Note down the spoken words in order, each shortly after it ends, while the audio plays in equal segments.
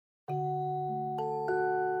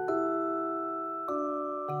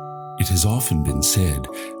has often been said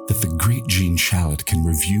that the great Gene Shalit can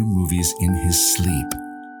review movies in his sleep.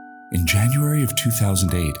 In January of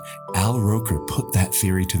 2008, Al Roker put that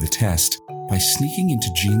theory to the test by sneaking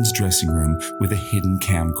into Gene's dressing room with a hidden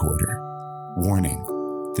camcorder. Warning,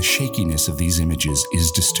 the shakiness of these images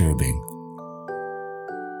is disturbing.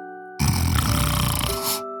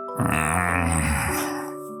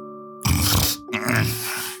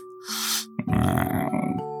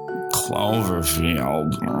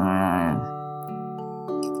 Cloverfield.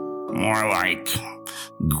 More like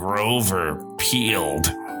Grover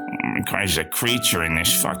peeled. Because the creature in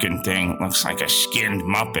this fucking thing looks like a skinned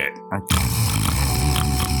Muppet.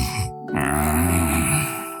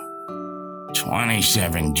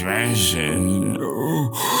 27 dresses.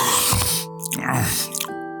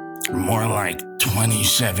 More like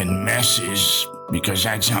 27 messes. Because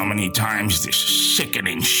that's how many times this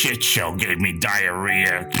sickening shit show gave me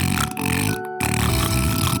diarrhea.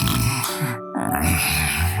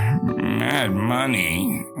 Mad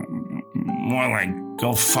Money. More like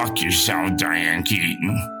go fuck yourself, Diane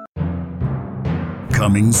Keaton.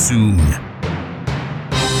 Coming soon.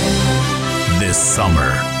 This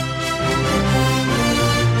summer.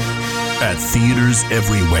 At theaters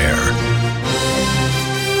everywhere.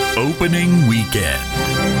 Opening weekend.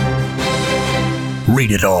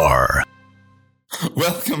 Rated R.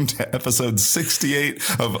 Welcome to episode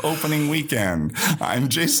 68 of Opening Weekend. I'm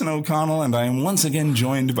Jason O'Connell, and I am once again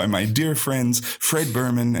joined by my dear friends Fred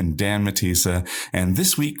Berman and Dan Matissa. And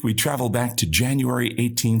this week we travel back to January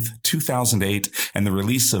 18th, 2008, and the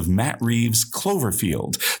release of Matt Reeves'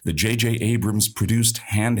 Cloverfield, the J.J. Abrams produced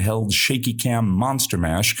handheld shaky cam monster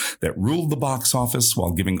mash that ruled the box office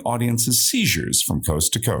while giving audiences seizures from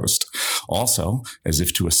coast to coast. Also, as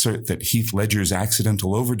if to assert that Heath Ledger's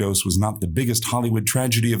accidental overdose was not the biggest Hollywood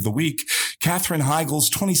tragedy of the week, Katherine Heigl's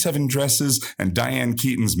 27 Dresses and Diane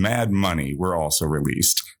Keaton's Mad Money were also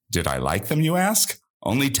released. Did I like them, you ask?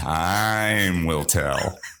 Only time will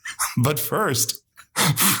tell. But first,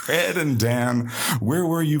 Fred and Dan, where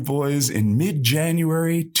were you boys in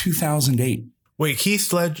mid-January 2008? Wait,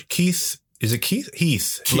 Heath Ledger, is it Keith?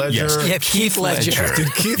 Heath Ledger. Yes. Yeah, Keith Ledger.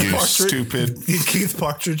 Did Keith You Partridge, stupid. Did Keith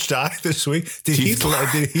Partridge die this week? Did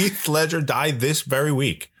Heath Ledger die this very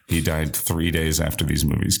week? He died 3 days after these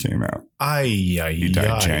movies came out. He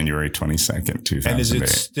died January 22nd, 2008. And is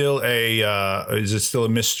it still a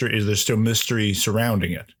mystery? Is there still mystery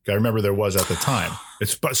surrounding it? I remember there was at the time.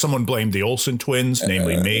 But someone blamed the Olsen twins,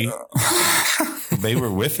 namely me. They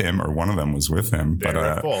were with him, or one of them was with him. They were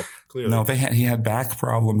at fault, clearly. No, he had back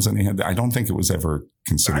problems, and I don't think it was ever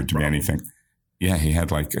considered to be anything. Yeah,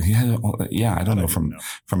 I don't know, from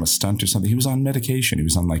a stunt or something. He was on medication. He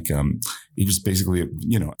was on he was basically,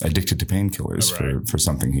 addicted to painkillers for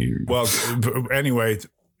something Well, anyway,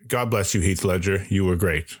 God bless you, Heath Ledger. You were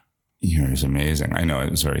great. He was amazing. I know, it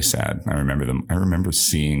was very sad. I remember them. I remember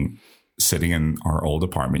sitting in our old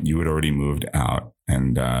apartment. You had already moved out,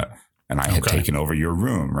 and I had taken over your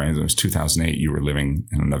room, right? It was 2008. You were living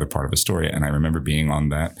in another part of Astoria. And I remember being on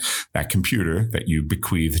that computer that you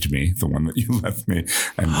bequeathed me, the one that you left me,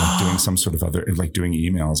 and doing some sort of other, doing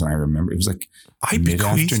emails. And I remember it was like I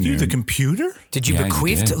bequeathed you the computer? Did you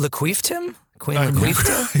bequeathed him? Queen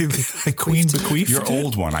bequeathed? Queen bequeathed? Your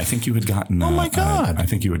old one. I think you had gotten, oh my God. I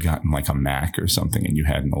think you had gotten like a Mac or something, and you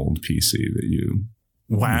had an old PC that you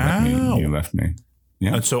left me.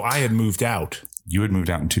 Yeah. And so I had moved out. You had moved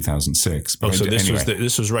out in 2006. Oh, so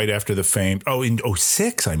this was right after the famed. Oh, in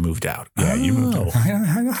 2006 I moved out. Yeah, you moved out.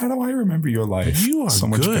 How do I remember your life? You are so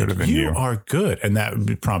much good. better than you. You are good. And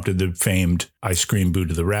that prompted the famed "I scream boo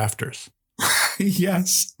to the rafters."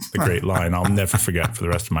 Yes. The great line I'll never forget for the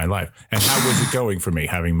rest of my life. And how was it going for me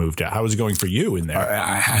having moved out? How was it going for you in there?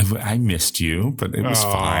 I missed you, but it was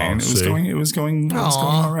fine. It was going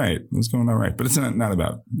all right. It was going all right. But it's not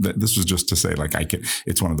about, this was just to say,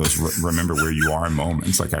 it's one of those remember where you are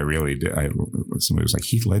moments. Like I really did. Somebody was like,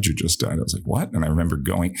 Heath Ledger just died. I was like, what? And I remember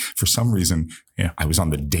going, for some reason, I was on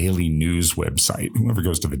the Daily News website. Whoever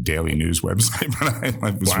goes to the Daily News website, but I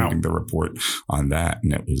was reading the report on that,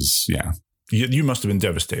 and it was, You must have been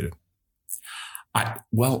devastated.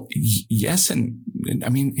 Yes. And I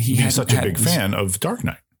mean, he's such a big fan of Dark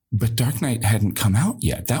Knight. But Dark Knight hadn't come out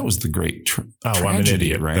yet. That was the great tragedy, I'm an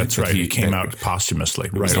idiot. Right? That's right. He came out posthumously.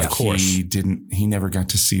 Right, of course. He never got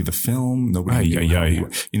to see the film. Nobody knew.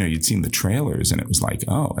 You'd seen the trailers, and it was like,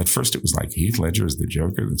 at first it was like Heath Ledger is the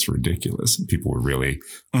Joker. That's ridiculous. And people were really,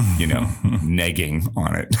 negging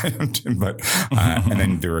on it. But, and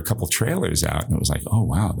then there were a couple trailers out, and it was like, oh,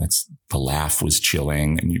 wow, the laugh was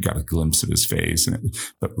chilling, and you got a glimpse of his face.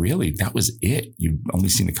 But really, that was it. You'd only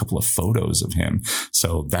seen a couple of photos of him.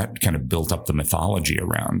 So that kind of built up the mythology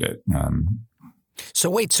around it.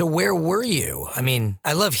 So where were you? I mean,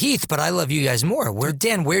 I love Heath, but I love you guys more. Where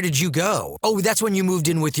did you go? Oh, that's when you moved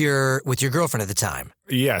in with your girlfriend at the time.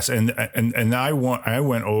 Yes, and I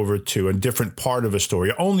went over to a different part of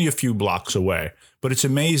Astoria, only a few blocks away. But it's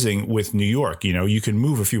amazing with New York, you can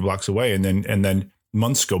move a few blocks away and then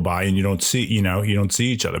months go by and you don't see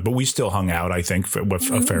each other. But we still hung out, I think, with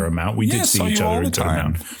a fair amount. We did see each other a good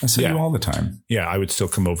amount. I saw you all the time. Yeah, I would still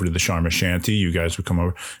come over to the Sharma Shanty. You guys would come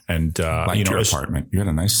over and your apartment. You had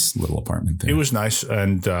a nice little apartment there. It was nice,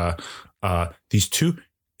 and these two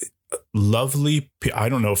lovely. I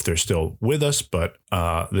don't know if they're still with us, but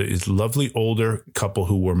this lovely older couple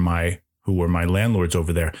who were my landlords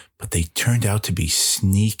over there. But they turned out to be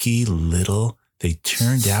sneaky little. They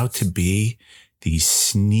turned out to be these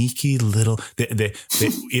sneaky little.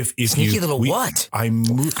 What? I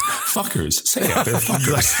moved. Fuckers. Say it. They're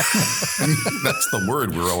fuckers. That's the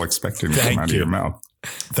word we're all expecting to come out of your mouth.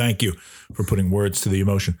 Thank you for putting words to the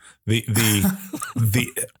emotion.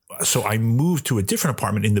 So I moved to a different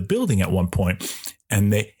apartment in the building at one point,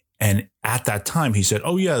 and at that time he said,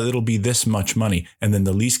 "Oh yeah, it'll be this much money." And then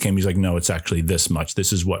the lease came. He's like, "No, it's actually this much.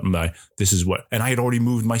 This is what." And I had already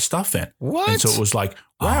moved my stuff in. What? And so it was like,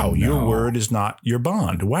 wow, your word is not your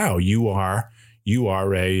bond. Wow, you are a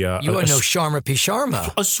no Sharma P.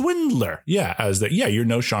 Sharma, a swindler. Yeah, you're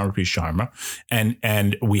no Sharma P. Sharma.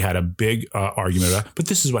 And we had a big argument about. But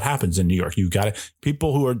this is what happens in New York. You got it.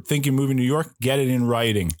 People who are thinking moving to New York, get it in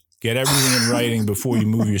writing. Get everything in writing before you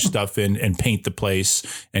move your stuff in and paint the place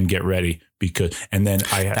and get ready.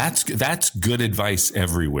 That's good advice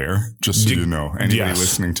everywhere. Just so you know, anybody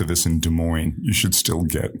listening to this in Des Moines, you should still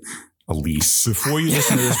get a lease. Before you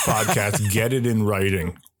listen to this podcast, get it in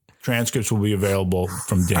writing. Transcripts will be available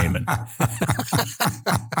from Damon.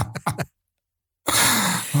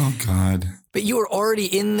 Oh, God. But you were already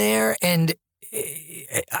in there, and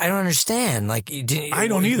I don't understand. I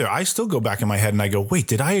don't either. I still go back in my head and I go, wait,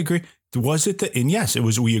 did I agree? Was it that? And yes, it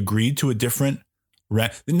was. We agreed to a different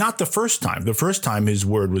rent. Not the first time. The first time his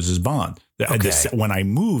word was his bond. Okay. When I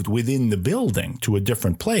moved within the building to a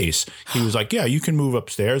different place, he was like, yeah, you can move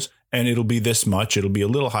upstairs and it'll be this much. It'll be a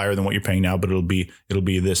little higher than what you're paying now, but it'll be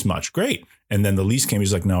this much. Great. And then the lease came.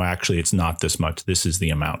 He's like, no, actually, it's not this much. This is the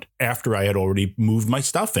amount. After I had already moved my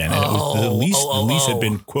stuff in. And the lease had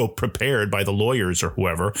been, quote, prepared by the lawyers or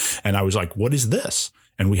whoever. And I was like, what is this?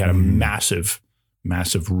 And we had a massive,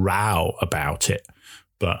 massive row about it.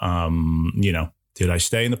 But, did I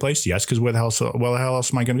stay in the place? Yes, because where the hell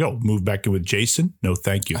else am I going to go? Move back in with Jason? No,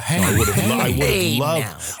 thank you. I would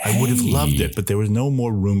have loved it, but there was no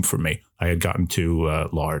more room for me. I had gotten too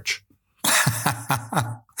large.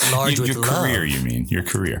 Large with your love. Career, you mean your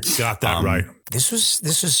career? Got that right. This was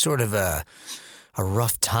sort of a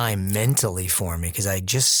rough time mentally for me because I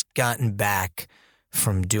just gotten back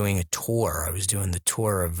from doing a tour. I was doing the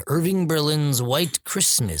tour of Irving Berlin's White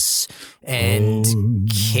Christmas, and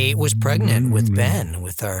Kate was pregnant with Ben,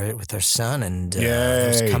 with our son, and it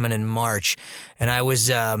was coming in March, and I was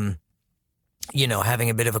having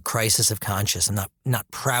a bit of a crisis of conscience. I'm not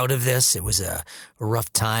proud of this. It was a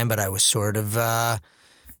rough time, but I was sort of I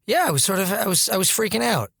was freaking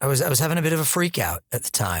out. I was having a bit of a freak out at the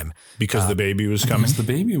time because the baby was coming. Because the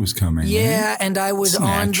baby was coming. Yeah, right? and I was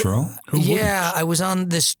natural. I was on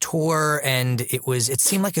this tour, and it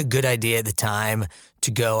seemed like a good idea at the time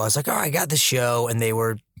to go. I was like, oh, I got the show, and they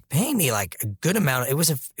were paying me like a good amount. It was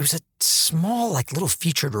a small like little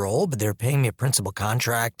featured role, but they were paying me a principal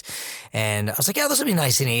contract, and I was like, yeah, this will be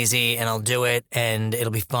nice and easy, and I'll do it, and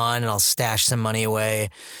it'll be fun, and I'll stash some money away,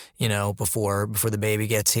 before the baby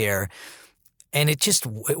gets here. And it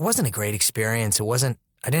wasn't a great experience. I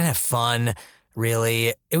didn't have fun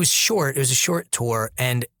really. It was short. It was a short tour,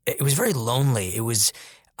 and it was very lonely. It was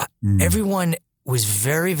everyone was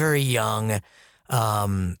very, very young.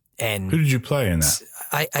 And who did you play in that?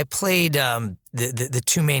 I played the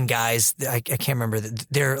two main guys. I can't remember.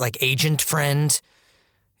 They're like agent friend.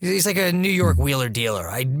 He's like a New York wheeler dealer.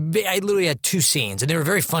 I literally had two scenes, and they were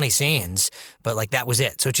very funny scenes, but like that was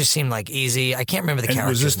it. So it just seemed like easy. I can't remember the character.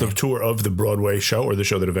 Was this the tour of the Broadway show, or the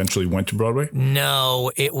show that eventually went to Broadway?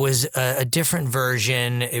 No, it was a different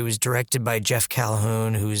version. It was directed by Jeff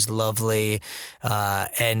Calhoun, who's lovely, but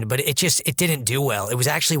it didn't do well. It was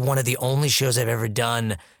actually one of the only shows I've ever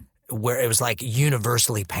done where it was like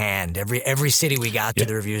universally panned. Every city we got to,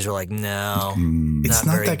 the reviews were like, no, it's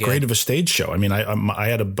not that great of a stage show. I mean, I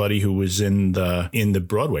had a buddy who was in the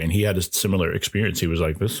Broadway, and he had a similar experience. He was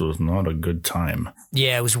like, this was not a good time.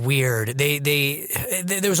 Yeah, it was weird.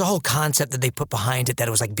 There was a whole concept that they put behind it that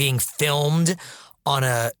it was like being filmed on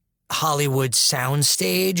a Hollywood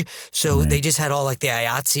soundstage. So they just had all like the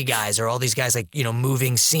IATSE guys or all these guys like,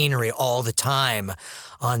 moving scenery all the time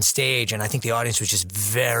on stage. And I think the audience was just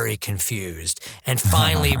very confused. And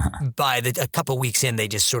finally, by a couple weeks in, they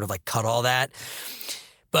just sort of like cut all that.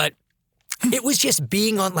 But it was just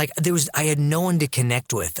being on I had no one to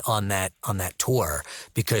connect with on that tour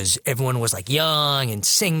because everyone was like young and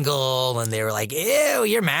single and they were like, ew,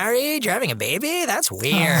 you're married? You're having a baby? That's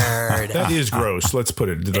weird. That is gross. Let's put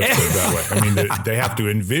it that way. I mean, they have to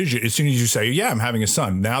envision, as soon as you say, yeah, I'm having a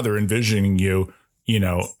son, now they're envisioning you.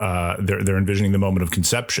 They're envisioning the moment of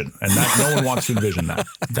conception, and that no one wants to envision that.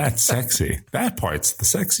 That's sexy. That part's the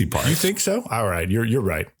sexy part. You think so? All right, you're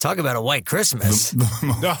right. Talk about a white Christmas. No.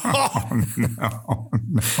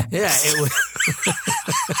 Yeah, it was.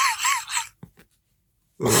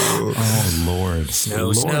 Oh Lord!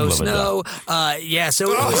 Snow. Yeah, so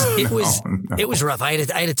it was rough. I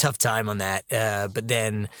had a tough time on that, but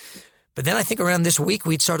then I think around this week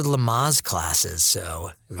we'd started Lamaze classes.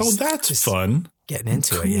 So that's fun. Getting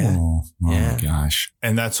into Cool. it, yeah. Oh my gosh!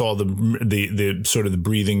 And that's all the sort of the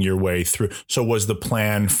breathing your way through. So was the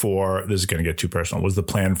plan for this is going to get too personal? Was the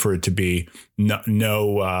plan for it to be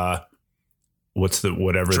no what's the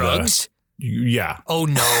whatever drugs? Yeah. Oh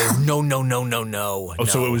no. Oh,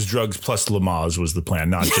 so it was drugs plus Lamaze was the plan,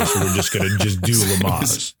 not just we're just going to just do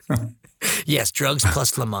Lamaze. Yes, drugs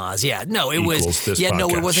plus Lamaze. Yeah, no, it was. Yeah, no,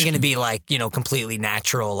 it wasn't going to be like completely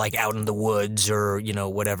natural, like out in the woods or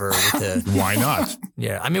whatever. With the, Why not?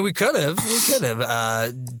 Yeah, I mean we could have,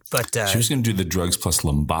 but she was going to do the drugs plus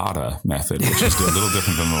lambada method, which is a little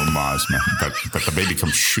different than the Lamaze method, but the baby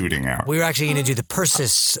comes shooting out. We were actually going to do the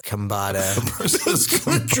Persis Kambada.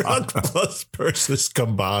 Drug plus Persis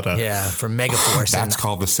Kambada. Yeah, from Megaforce. That's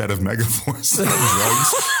called the set of Megaforce.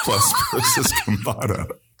 Drugs plus Persis Kambada.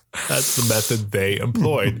 That's the method they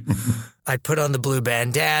employed. I'd put on the blue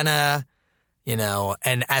bandana,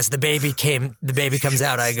 and as the baby comes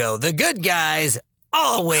out, I go, the good guys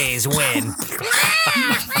always win.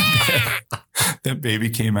 That baby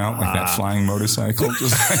came out like that flying motorcycle,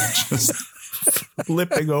 just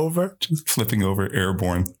flipping over,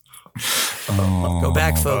 airborne. Go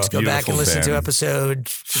back, folks. Go back and listen to Ben. episode.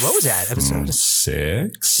 What was that? Episode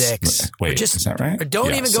 6. 6. Wait, is that right? Or don't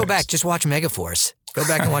Yeah, even go 6. back. Just watch Megaforce. Go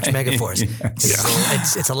back and watch Megaforce.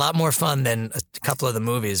 It's a lot more fun than a couple of the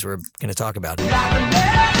movies we're going to talk about.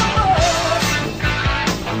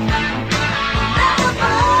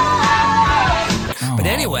 But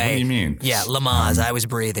anyway, what do you mean? Yeah, Lamaze. I was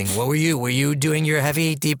breathing. What were you? Were you doing your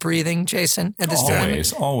heavy, deep breathing, Jason? At this time,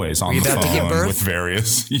 Always on you the about to give phone birth? with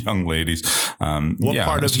various young ladies. What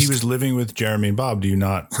part of he was living with Jeremy and Bob do you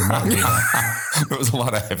not remember? There was a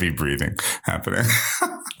lot of heavy breathing happening.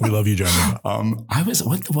 We love you, Jeremy.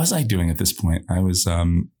 What was I doing at this point? I was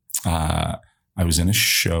in a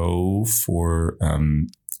show for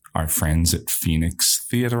our friends at Phoenix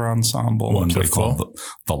Theater Ensemble. Wonderful. They called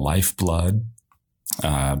the Lifeblood.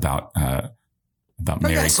 About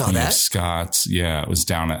Mary I saw Queen that. of Scots. Yeah, it was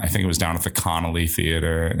down at the Connolly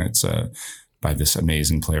Theater, and it's by this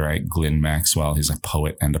amazing playwright, Glyn Maxwell. He's a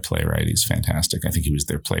poet and a playwright. He's fantastic. I think he was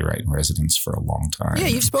their playwright in residence for a long time. Yeah,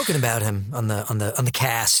 you've spoken about him on the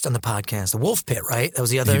cast, on the podcast, the Wolf Pit, right? That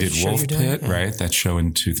was the other he did show Wolf you're doing? Pit, right? That show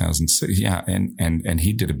in 2006. Yeah, and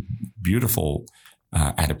he did a beautiful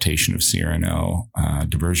adaptation of Cyrano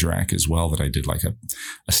de Bergerac as well that I did like a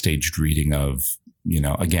staged reading of.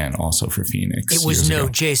 Again, also for Phoenix. It was years ago.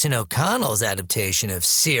 Jason O'Connell's adaptation of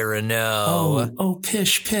Cyrano. Oh,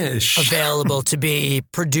 pish. Available to be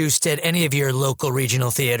produced at any of your local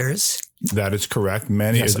regional theaters. That is correct.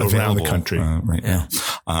 Many Yes, is around the available, country. right now.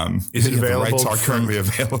 Is it the available rights are from- currently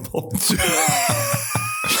available.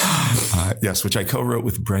 Yes, which I co-wrote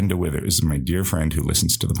with Brenda Withers, my dear friend who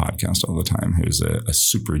listens to the podcast all the time, who's a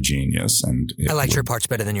super genius. And I liked her parts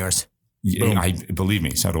better than yours. Yeah, believe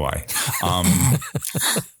me, so do I.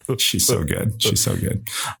 She's so good. She's so good.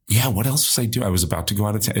 Yeah. What else was I doing? I was about to go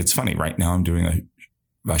out of town. It's funny. Right now I'm doing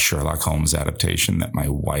a Sherlock Holmes adaptation that my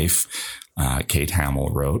wife, Kate Hamill,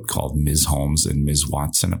 wrote called Ms. Holmes and Ms.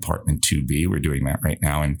 Watson Apartment 2B. We're doing that right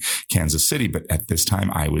now in Kansas City. But at this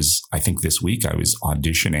time I think this week I was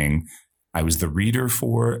auditioning. I was the reader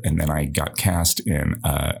for, and then I got cast in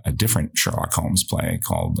a different Sherlock Holmes play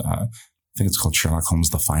called, I think it's called Sherlock Holmes: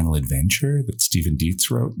 The Final Adventure that Stephen Dietz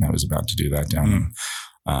wrote. And I was about to do that down in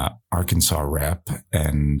Arkansas Rep.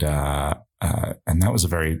 And that was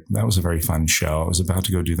a very fun show. I was about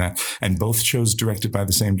to go do that. And both shows directed by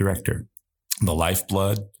the same director. The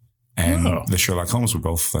Lifeblood and the Sherlock Holmes were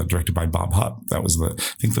both directed by Bob Hupp. That wasn't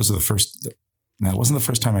the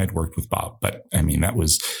first time I had worked with Bob, but I mean, that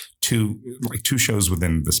was two shows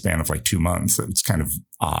within the span of like 2 months. It's kind of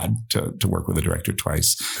odd to work with a director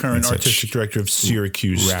twice. Current artistic director of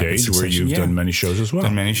Syracuse Stage, where you've done many shows as well.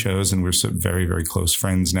 Done many shows, and we're so very, very close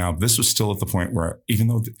friends now. This was still at the point where, even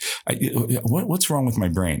though, what's wrong with my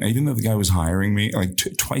brain? Even though the guy was hiring me like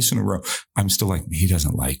twice in a row, I'm still like, he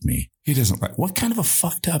doesn't like me. He doesn't like. What kind of a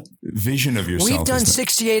fucked up vision of yourself? We've done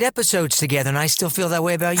 68 episodes together, and I still feel that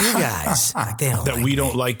way about you guys. Like they don't that like we me.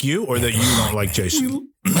 don't like you, or that you don't like Jason?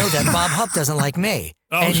 No, that Bob Hupp doesn't like me.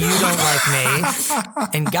 And you don't like me.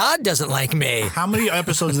 And God doesn't like me. How many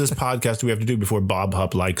episodes of this podcast do we have to do before Bob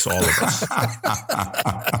Hupp likes all of us?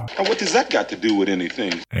 What does that got to do with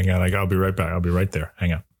anything? Hang on, I'll be right back. I'll be right there.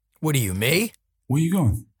 Hang on. What are you, me? Where are you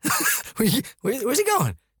going? Where's he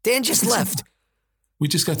going? Dan just left. We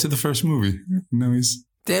just got to the first movie. No, he's...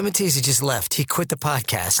 Dan Matisse just left. He quit the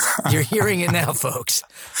podcast. You're hearing it now, folks.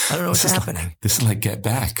 I don't know what's happening. This is like Get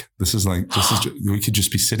Back. We could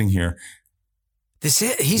just be sitting here.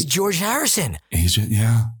 He's George Harrison. He's just,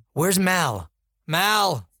 yeah. Where's Mal?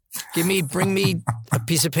 Mal, bring me a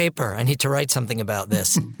piece of paper. I need to write something about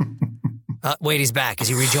this. Wait, he's back. Is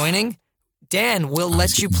he rejoining? Dan, we'll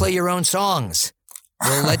let you play your own songs.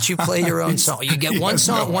 We'll let you play your own song. You get one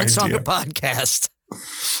song a podcast.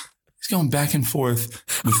 He's going back and forth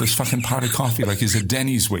with this fucking pot of coffee like he's a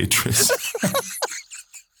Denny's waitress.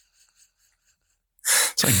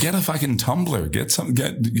 It's like, get a fucking tumbler. Can you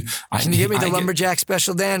give me the lumberjack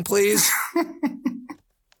special, Dan, please?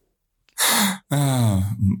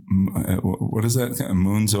 What is that?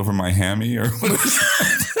 Moon's over my hammy, or what is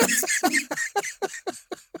that?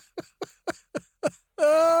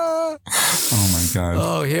 Oh my God.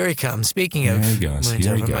 Oh, here he comes. Speaking of Here he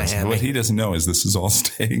goes. What he doesn't know is this is all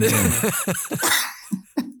staying in.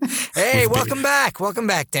 Hey, welcome back. Welcome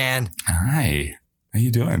back, Dan. Hi. How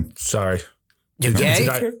you doing? Sorry. You gay?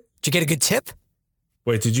 Did you get a good tip?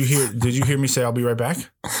 Wait, did you hear me say I'll be right back?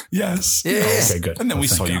 Yes. Yeah. Okay, good. And then we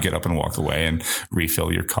saw you get up and walk away and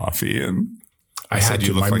refill your coffee, and I had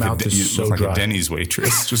to. My mouth is so dry. Like a Denny's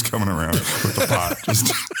waitress just coming around with the pot,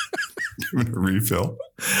 just giving a refill.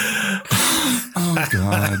 Oh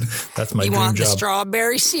God, that's my dream job. You want the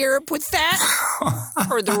strawberry syrup with that,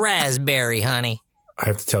 or the raspberry, honey? I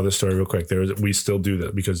have to tell this story real quick. We still do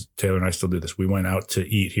that because Taylor and I still do this. We went out to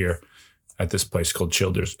eat here at this place called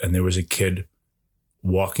Childers, and there was a kid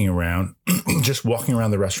walking around, just walking around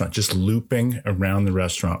the restaurant, just looping around the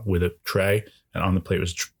restaurant with a tray, and on the plate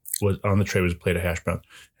was on the tray was a plate of hash browns,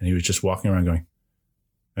 and he was just walking around going,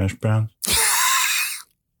 hash browns,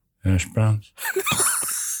 hash browns,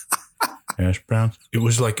 hash browns. It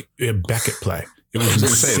was like a Beckett play. It was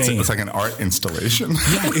insane. It's like an art installation.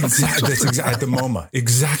 Yeah, exactly. That's exactly at the MoMA.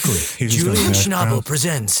 Exactly. Julian Schnabel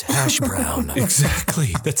presents Hash Brown.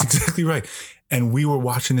 Exactly. That's exactly right. And we were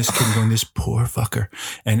watching this kid going, this poor fucker.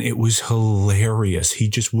 And it was hilarious. He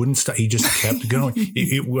just wouldn't stop. He just kept going.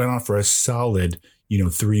 It went on for a solid,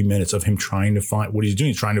 3 minutes of him trying to find what he's doing.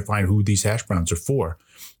 He's trying to find who these hash browns are for.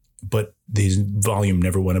 But his volume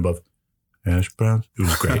never went above hash browns. It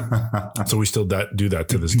was great. So we still do that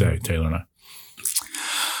to this day, Taylor and I.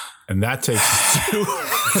 And that takes us to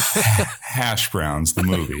Hash Browns, the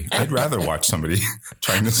movie. I'd rather watch somebody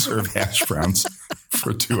trying to serve hash browns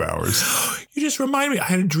for 2 hours. You just remind me. I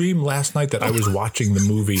had a dream last night that I was watching the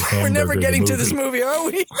movie Hamburger. We're never getting to this movie, are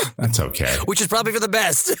we? That's okay. Which is probably for the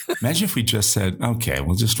best. Imagine if we just said, okay,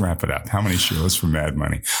 we'll just wrap it up. How many shows for Mad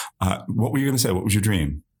Money? What were you going to say? What was your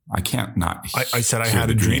dream? I can't not. I said I had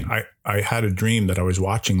a dream. I had a dream that I was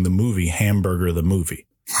watching the movie Hamburger, the movie.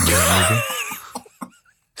 You know that movie?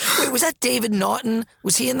 Wait, was that David Naughton?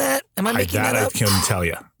 Was he in that? Am I making that up? I couldn't tell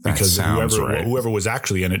you because whoever was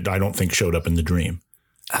actually in it, I don't think showed up in the dream.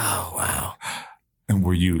 Oh, wow. And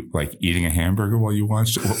were you like eating a hamburger while you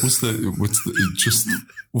watched it? What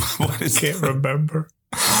is can't remember.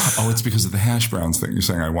 Oh, it's because of the hash browns thing. You're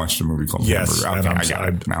saying I watched a movie called Hamburger. Okay, I got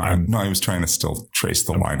it now. I was trying to still trace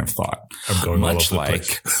the line of thought. I'm going much all over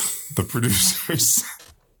like the producers,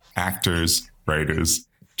 actors, writers,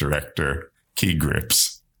 director, key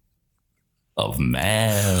grips of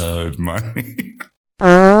Mad Money.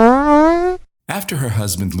 After her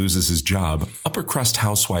husband loses his job, upper crust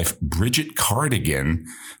housewife Bridget Cardigan,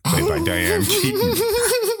 played by Diane Keaton.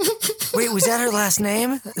 Wait, was that her last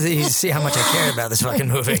name? You see how much I care about this fucking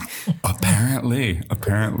movie. Apparently. It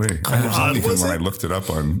was only when I looked it up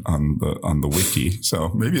on the wiki. So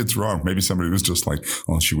maybe it's wrong. Maybe somebody was just like,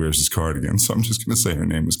 "Oh, she wears this cardigan, so I'm just going to say her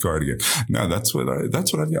name is Cardigan." No, that's what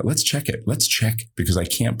I've got. Let's check it. Let's check because I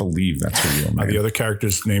can't believe that's her real name. Are the other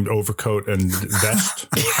characters named Overcoat and Vest?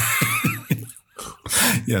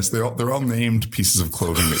 Yes, they're all named pieces of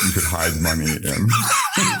clothing that you could hide money in.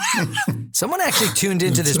 Someone actually tuned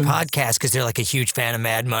into this podcast because they're like a huge fan of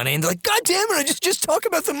Mad Money, and they're like, "God damn it! I just talk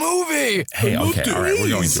about the movie." Hey, okay, all right,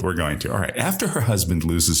 we're going to. All right, after her husband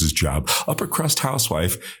loses his job, upper crust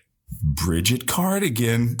housewife Bridget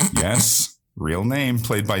Cardigan, yes, real name,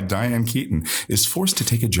 played by Diane Keaton, is forced to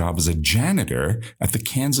take a job as a janitor at the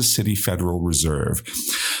Kansas City Federal Reserve.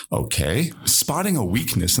 Okay. Spotting a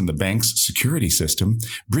weakness in the bank's security system,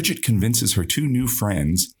 Bridget convinces her two new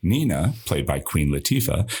friends, Nina, played by Queen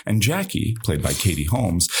Latifah, and Jackie, played by Katie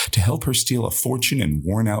Holmes, to help her steal a fortune in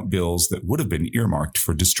worn-out bills that would have been earmarked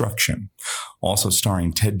for destruction. Also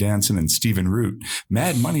starring Ted Danson and Stephen Root,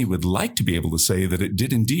 Mad Money would like to be able to say that it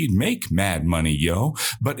did indeed make mad money, yo.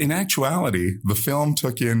 But in actuality, the film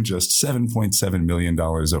took in just $7.7 million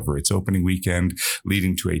over its opening weekend,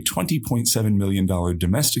 leading to a $20.7 million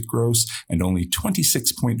domestic gross and only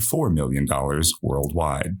 $26.4 million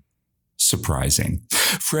worldwide. Surprising.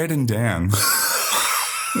 Fred and Dan,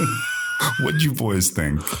 what'd you boys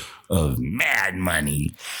think of Mad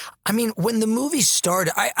Money? I mean, when the movie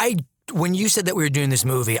started, when you said that we were doing this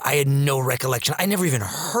movie, I had no recollection. I never even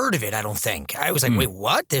heard of it, I don't think. I was like, wait,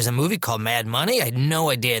 what? There's a movie called Mad Money? I had no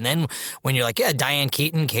idea. And then when you're like, yeah, Diane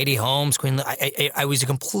Keaton, Katie Holmes, Queen, I was a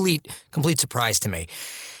complete surprise to me.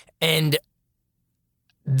 And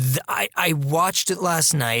I watched it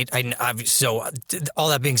last night. So all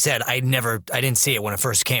that being said, I didn't see it when it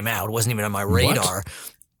first came out. It wasn't even on my radar. What?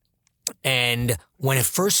 And when it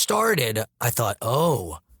first started, I thought,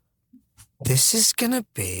 oh, this is going to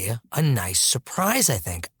be a nice surprise, I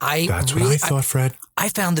think. That's what I thought, Fred. I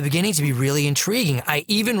found the beginning to be really intriguing. I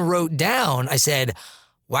even wrote down, I said,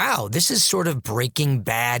 wow, this is sort of Breaking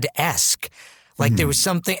Bad-esque. Like there was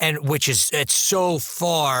something, and it's so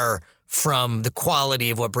far from the quality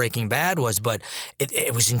of what Breaking Bad was, but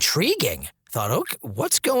it was intriguing. Thought, okay,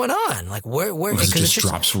 what's going on? Like where? It just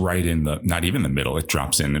drops right in not even the middle. It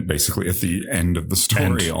drops in basically at the end of the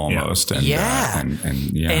story almost.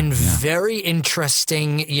 And very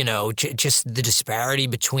interesting. You know, just the disparity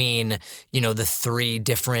between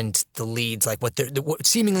the leads, like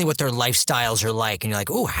seemingly what their lifestyles are like, and you're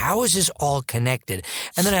like, oh, how is this all connected?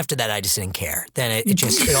 And then after that, I just didn't care. Then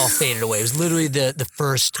it all faded away. It was literally the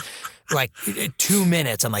first. Like 2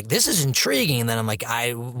 minutes, I'm like, this is intriguing. And then I'm like,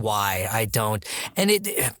 why? I don't. And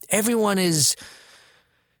everyone is,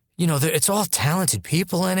 it's all talented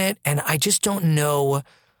people in it. And I just don't know.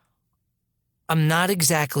 I'm not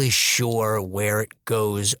exactly sure where it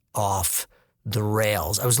goes off the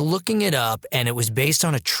rails. I was looking it up and it was based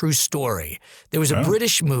on a true story. There was a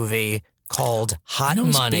British movie called Hot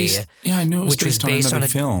Money. I know it was based on another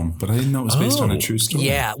film, but I didn't know it was based on a true story.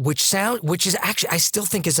 Yeah, which is actually, I still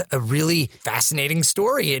think is a really fascinating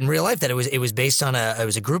story in real life. That it was based on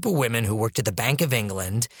a group of women who worked at the Bank of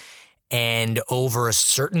England, and over a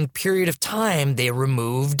certain period of time, they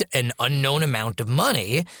removed an unknown amount of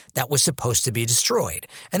money that was supposed to be destroyed.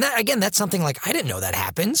 And that, again, that's something like, I didn't know that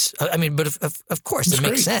happens. I mean, but of course, it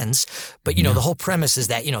makes sense. But, the whole premise is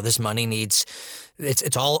that, this money needs,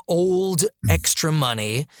 it's all old extra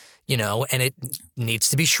money, and it needs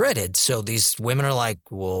to be shredded. So these women are like,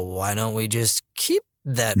 well, why don't we just keep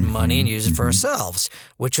that money and use it for ourselves?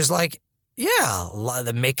 Which is like, yeah,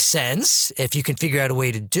 that makes sense if you can figure out a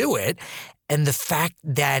way to do it. And the fact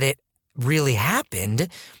that it really happened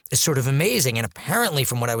is sort of amazing. And apparently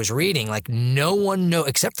from what I was reading, like no one knows,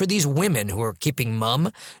 except for these women who are keeping mum,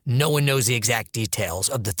 no one knows the exact details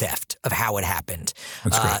of the theft, of how it happened.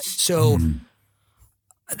 That's great. So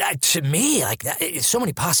that, to me, like that, so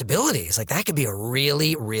many possibilities. Like that could be a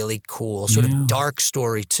really, really cool sort of dark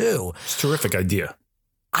story too. It's a terrific idea.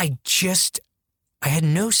 I had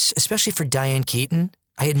no, especially for Diane Keaton,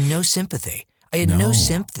 I had no sympathy. I had no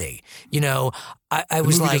sympathy. I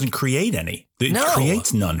was like, doesn't create any. It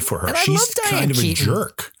creates none for her. And She's kind of a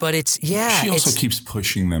jerk. But it's, She also keeps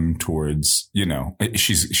pushing them towards,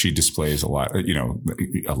 she displays a lot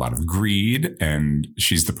of greed, and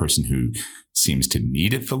she's the person who seems to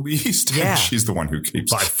need it the least. Yeah. And she's the one who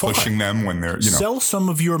keeps pushing them when they're, Sell some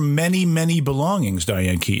of your many, many belongings,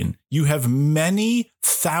 Diane Keaton. You have many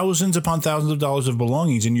thousands upon thousands of dollars of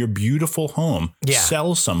belongings in your beautiful home. Yeah.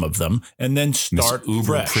 Sell some of them and then start this uber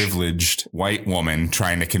fresh. Privileged white woman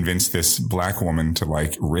trying to convince this black woman to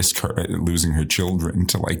like risk her losing her children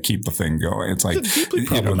to like keep the thing going. It's like, it's deeply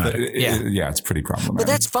problematic. It's pretty problematic. But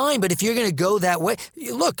that's fine. But if you're going to go that way,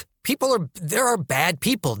 look, there are bad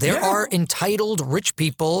people. There are entitled rich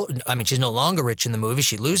people. I mean, she's no longer rich in the movie.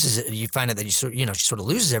 She loses it. You find out that she sort of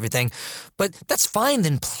loses everything. But that's fine.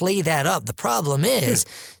 Then play that up. The problem is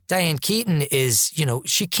Diane Keaton is,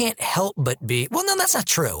 she can't help but be, well, no, that's not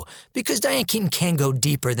true, because Diane Keaton can go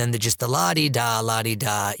deeper than just the la-di-da,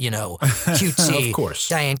 cutesy of course.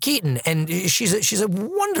 Diane Keaton. And she's a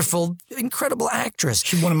wonderful, incredible actress.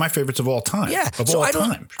 She's one of my favorites of all time. Yeah. Of So all I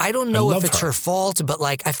time. don't know if it's her fault, but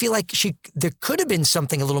like, I feel like there could have been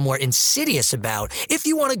something a little more insidious about, if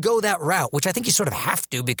you want to go that route, which I think you sort of have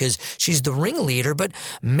to because she's the ringleader, but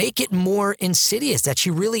make it more insidious that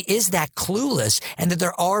she really is that clueless and that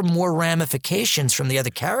there are more ramifications from the other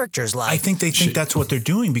characters. Like, I think they think that's what they're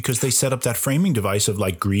doing because they set up that framing device of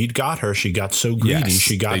like greed got her. She got so greedy. Yes,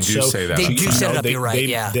 She got they do say that. They up do front. set it up, you're right,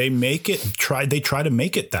 yeah. They make it they try to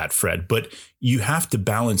make it that, Fred, but you have to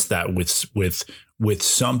balance that with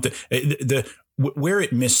something. Where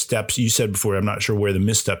it missteps, you said before, I'm not sure where the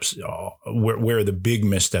missteps, where the big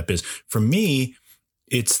misstep is. For me,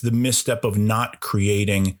 it's the misstep of not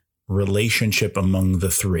creating relationship among the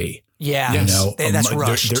three. Yeah, that's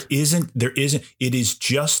rushed. There isn't. It is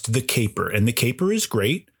just the caper, and the caper is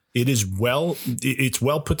great. It's well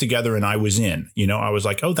put together, and I was in. I was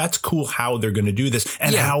like, oh, that's cool how they're going to do this,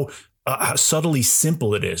 and how subtly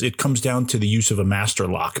simple it is. It comes down to the use of a master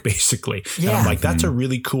lock, basically. Yeah. And I'm like, that's a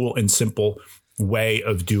really cool and simple way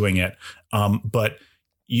of doing it. But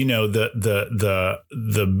the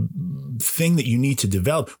thing that you need to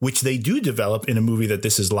develop, which they do develop in a movie that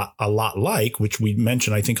this is a lot like, which we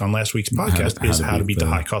mentioned, I think, on last week's podcast, is How to Beat the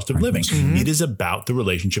High Cost of Living. Mm-hmm. It is about the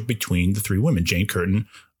relationship between the three women, Jane Curtin,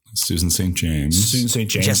 Susan St. James,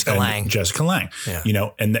 Jessica Lange. Yeah.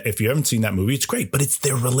 And if you haven't seen that movie, it's great, but it's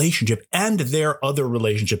their relationship and their other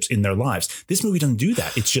relationships in their lives. This movie doesn't do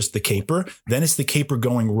that. It's just the caper. Then it's the caper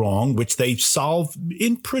going wrong, which they solve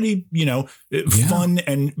in pretty, fun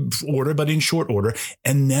and order, but in short order.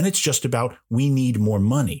 And then it's just about, we need more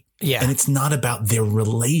money. Yeah. And it's not about their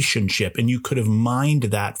relationship. And you could have mined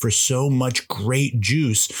that for so much great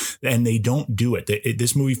juice, and they don't do it.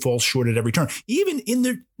 This movie falls short at every turn. Even in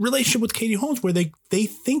their relationship with Katie Holmes, where they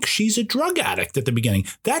think she's a drug addict at the beginning.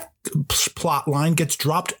 That plot line gets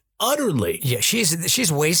dropped utterly. Yeah,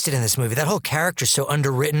 she's wasted in this movie. That whole character's so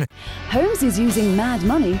underwritten. Holmes is using Mad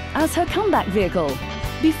Money as her comeback vehicle.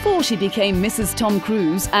 Before she became Mrs. Tom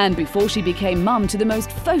Cruise and before she became mum to the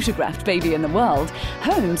most photographed baby in the world,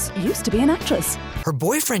 Holmes used to be an actress. Her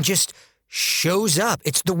boyfriend just shows up.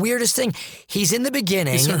 It's the weirdest thing. He's in the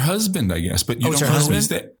beginning. He's her husband, I guess, but you don't know he's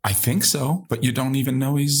there. I think so, but you don't even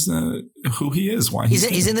know he's who he is. Why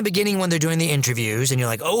he's in the beginning when they're doing the interviews, and you're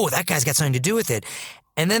like, oh, that guy's got something to do with it.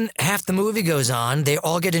 And then half the movie goes on. They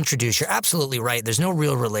all get introduced. You're absolutely right. There's no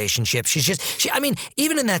real relationship.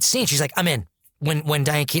 Even in that scene, she's like, I'm in. When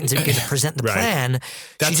Diane Keaton's going to present the plan,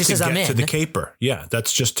 she just says, I'm in. That's to the caper. Yeah,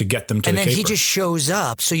 that's just to get them to the caper. And then he just shows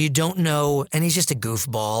up, so you don't know, and he's just a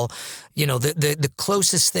goofball. The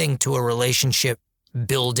closest thing to a relationship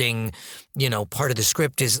building, part of the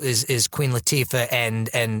script is Queen Latifah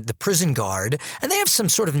and the prison guard, and they have some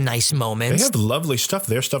sort of nice moments. They have lovely stuff.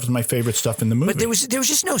 Their stuff is my favorite stuff in the movie. But there was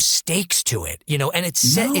just no stakes to it, and it's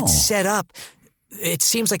set up. It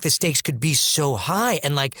seems like the stakes could be so high,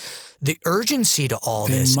 and like the urgency to all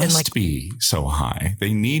this. They must and be so high.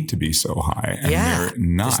 They need to be so high, and they're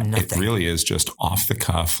not. It really is just off the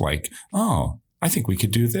cuff. Like, oh, I think we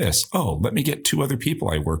could do this. Oh, let me get two other people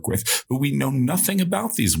I work with who we know nothing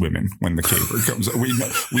about these women. When the caper comes, we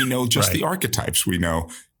know just the archetypes. We know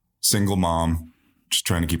single mom, just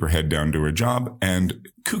trying to keep her head down, do her job, and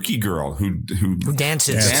kooky girl who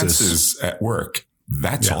dances at work.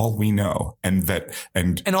 That's all we know. And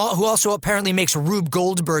who also apparently makes Rube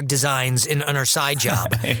Goldberg designs on her side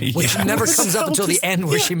job, which never comes up until the end,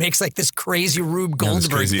 where she makes like this crazy Rube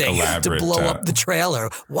Goldberg thing to blow up the trailer.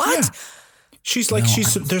 What? Yeah. She's like,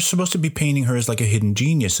 they're supposed to be painting her as like a hidden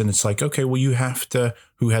genius. And it's like, okay, well, you have to,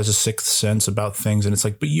 who has a sixth sense about things. And it's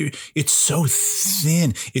like, but it's so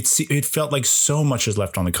thin. It felt like so much is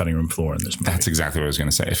left on the cutting room floor in this movie. That's exactly what I was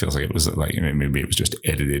going to say. It feels like it was like, maybe it was just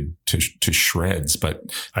edited to shreds, but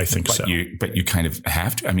I think so. But you kind of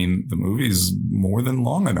have to. I mean, the movie's more than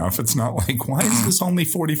long enough. It's not like, why is this only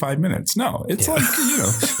 45 minutes? No, it's like,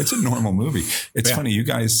 it's a normal movie. It's funny. You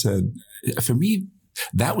guys said, for me,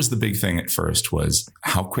 that was the big thing at first, was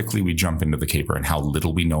how quickly we jump into the caper and how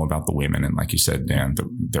little we know about the women. And like you said, Dan,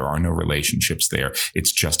 there are no relationships there.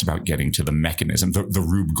 It's just about getting to the mechanism, the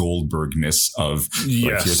Rube Goldbergness of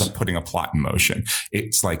here's putting a plot in motion.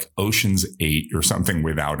 It's like Ocean's 8 or something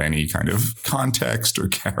without any kind of context or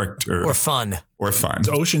character. Or fun. It's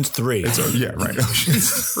Ocean's 3.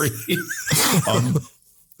 Ocean's 3.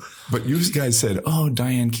 But you guys said, oh,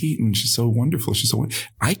 Diane Keaton, she's so wonderful.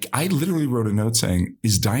 I literally wrote a note saying,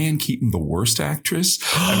 is Diane Keaton the worst actress?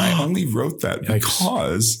 And I only wrote that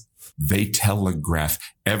because they telegraph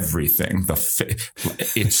everything.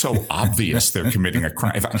 It's so obvious they're committing a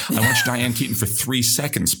crime. I watched Diane Keaton for 3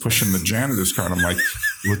 seconds pushing the janitor's cart. I'm like,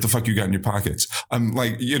 what the fuck you got in your pockets? I'm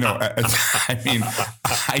like, I mean,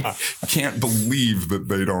 I can't believe that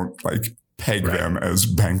they don't like peg them as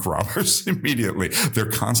bank robbers immediately. They're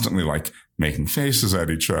constantly like making faces at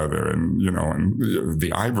each other and, and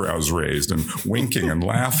the eyebrows raised and winking and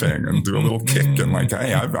laughing and do a little kick and like,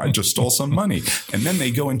 hey, I just stole some money. And then they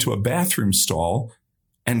go into a bathroom stall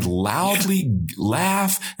and loudly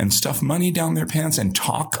laugh and stuff money down their pants and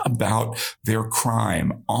talk about their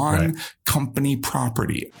crime on company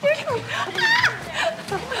property.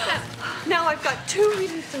 Now I've got 2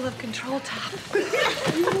 reasons to love Control Top.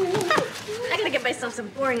 I gotta get myself some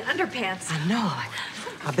boring underpants. I know.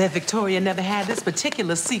 I bet Victoria never had this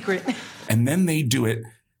particular secret. And then they do it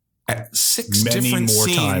at 6 Many different more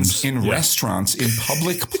scenes times. in restaurants, in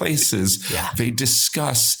public places. They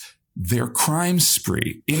discuss their crime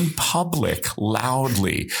spree in public,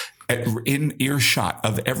 loudly, in earshot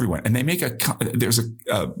of everyone. And they make there's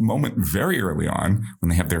a moment very early on when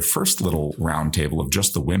they have their first little round table of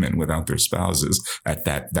just the women without their spouses at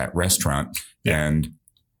that restaurant. And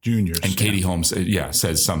Juniors. And Katie Holmes,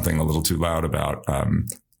 says something a little too loud about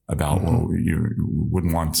well, you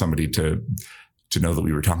wouldn't want somebody to know that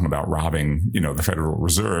we were talking about robbing, the Federal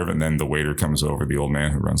Reserve. And then the waiter comes over, the old man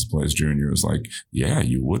who runs the place, Junior, is like, yeah,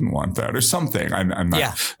 you wouldn't want that or something. I'm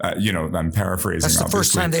not, I'm paraphrasing. That's the obviously.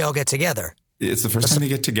 first time they all get together. It's the first time they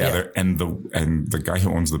get together, and the guy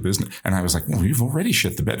who owns the business. And I was like, well, you've already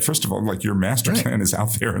shit the bed. First of all, like your master plan is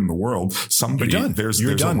out there in the world. Somebody, there's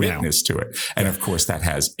a witness to it. And of course that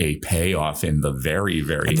has a payoff in the very,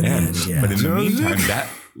 very end. But in the meantime,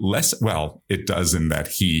 it does in that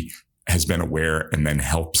he has been aware and then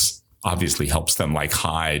helps them like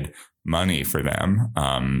hide money for them.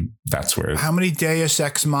 That's where. How many Deus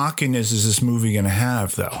Ex Machinas is this movie going to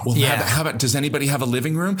have, though? Well, how about, does anybody have a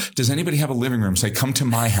living room? Does anybody have a living room? Say, come to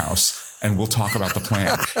my house and we'll talk about the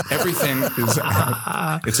plan. Everything is,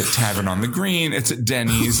 it's a Tavern on the Green. It's at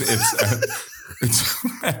Denny's.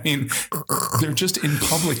 They're just in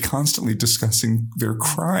public constantly discussing their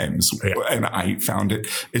crimes. Yeah. And I found it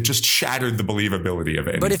just shattered the believability of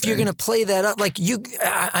it. But if you're going to play that up, like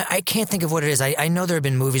I can't think of what it is. I know there have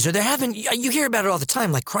been movies or you hear about it all the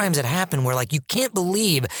time, like crimes that happen where like you can't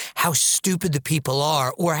believe how stupid the people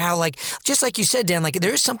are or how like, just like you said, Dan, like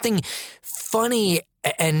there is something funny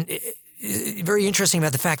and very interesting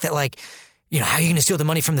about the fact that like, how are you going to steal the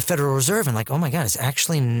money from the Federal Reserve? And like, oh my God, it's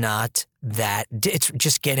actually not that. It's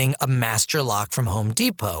just getting a master lock from Home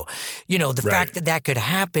Depot. The fact that could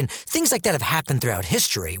happen, things like that have happened throughout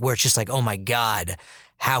history where it's just like, oh my God,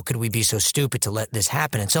 how could we be so stupid to let this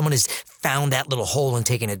happen? And someone has found that little hole and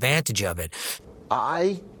taken advantage of it.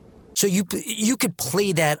 So you could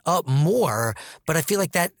play that up more, but I feel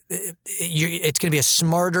like that it's going to be a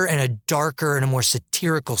smarter and a darker and a more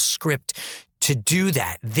satirical script to do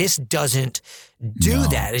that. This doesn't do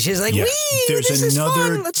that. It's just like, this is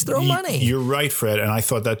fun. Let's throw money. You're right, Fred. And I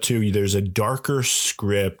thought that too. There's a darker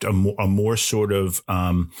script, a more sort of,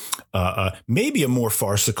 maybe a more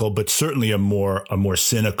farcical, but certainly a more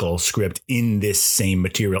cynical script in this same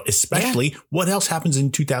material, especially what else happens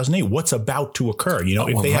in 2008? What's about to occur?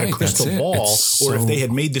 If they had a crystal ball or if they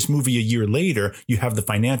had made this movie a year later, you have the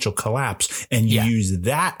financial collapse and you use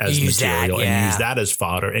that as material and use that as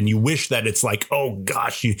fodder. And you wish that it's like, oh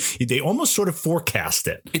gosh, they almost sort of forecast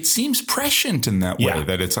it. It seems prescient in that way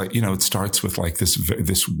that it's like, it starts with like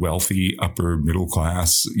this wealthy upper middle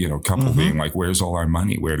class, couple being like, where's all our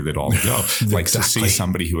money? Where did it all go? Like to see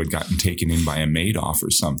somebody who had gotten taken in by a Madoff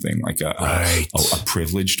or something, like a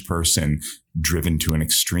privileged person driven to an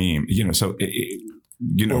extreme, so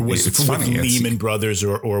or with Lehman Brothers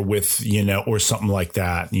or with, or something like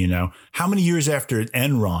that, How many years after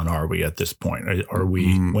Enron are we at this point? Are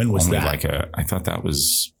we, when was that? I thought that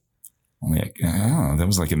was only that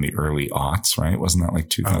was like in the early aughts, right? Wasn't that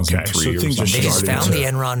like 2003 or something? They just found the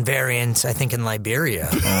Enron variant, I think, in Liberia.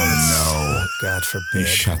 Oh, no. God forbid. You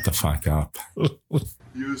shut the fuck up.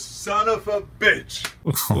 You son of a bitch.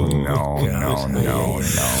 Oh, no.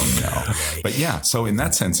 But yeah, so in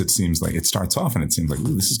that sense, it seems like it starts off and it seems like,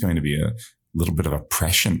 ooh, this is going to be a little bit of a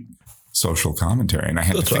prescient social commentary. And I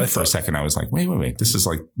had to think for a second. I was like, wait. This is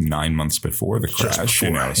like 9 months before the crash,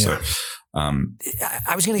 So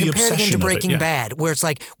I was going to compare it again to Breaking Bad, where it's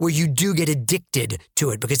like where you do get addicted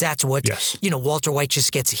to it because that's what Walter White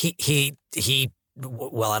just gets. He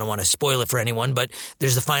well, I don't want to spoil it for anyone, but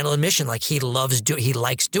there's the final admission. Like he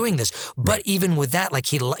likes doing this. But even with that,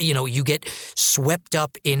 like you get swept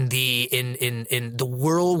up in the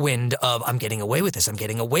whirlwind of I'm getting away with this.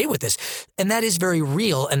 And that is very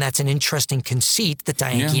real. And that's an interesting conceit that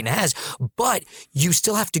Diane Keaton has. But you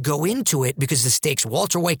still have to go into it because the stakes,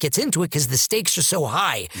 Walter White gets into it because the stakes are so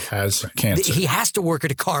high. He has cancer. He has to work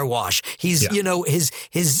at a car wash. He's,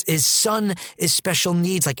 his son is special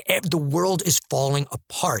needs. Like the world is falling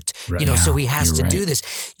apart, so he has to do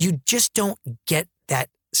this. You just don't get that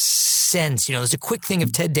sense. There's a quick thing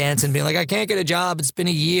of Ted Danson being like, I can't get a job. It's been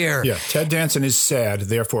a year. Yeah. Ted Danson is sad.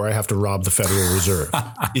 Therefore, I have to rob the Federal Reserve.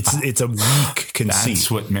 It's a weak conceit.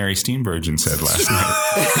 That's what Mary Steenburgen said last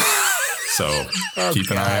night. So keep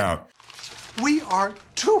an eye out. We are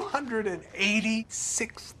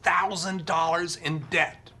 $286,000 in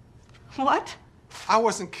debt. What? I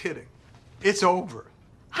wasn't kidding. It's over.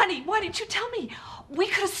 Honey, why didn't you tell me? We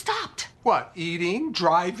could have stopped. What? Eating,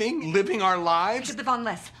 driving, living our lives? We could live on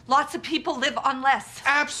less. Lots of people live on less.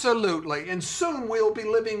 Absolutely. And soon we'll be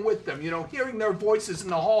living with them, hearing their voices in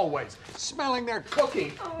the hallways, smelling their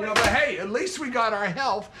cooking. But hey, at least we got our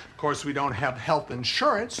health. Of course, we don't have health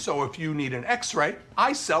insurance, so if you need an x-ray,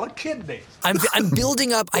 I sell a kidney. I'm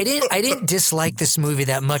building up. I didn't dislike this movie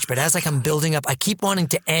that much, but as I'm building up, I keep wanting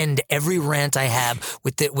to end every rant I have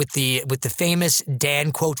with the famous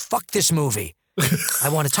Dan quote, "Fuck this movie." I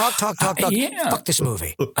want to talk. Fuck this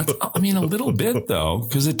movie. I mean, a little bit though,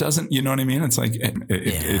 because it doesn't. You know what I mean? It's like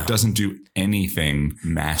it doesn't do anything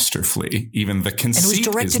masterfully. Even the conceit. And it was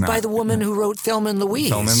directed by the woman who wrote Thelma and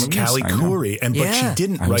Louise, Callie Khouri, but she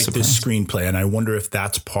didn't write this screenplay, and I wonder if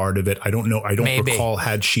that's part of it. I don't know. I don't recall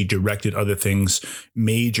had she directed other things,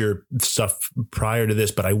 major stuff prior to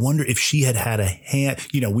this, but I wonder if she had a hand.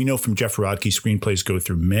 We know from Jeff Rodkey, screenplays go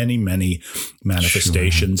through many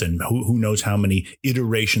manifestations, and who knows how many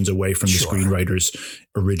iterations away from the screenwriter's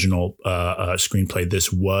original screenplay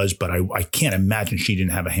this was, but I can't imagine she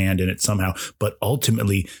didn't have a hand in it somehow. But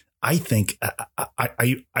ultimately, I think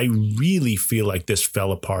I really feel like this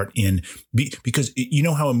fell apart because you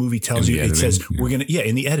know how a movie tells you, it says we're going to,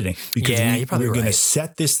 in the editing, because we're going to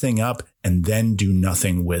set this thing up and then do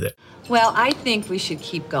nothing with it. Well, I think we should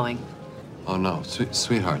keep going. Oh, no,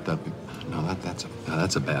 sweetheart,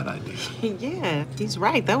 that's a bad idea. Yeah, he's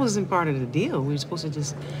right. That wasn't part of the deal. We were supposed to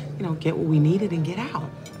just, get what we needed and get out.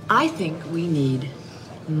 I think we need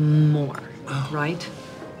more, right?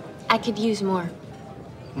 I could use more.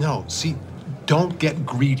 No, see, don't get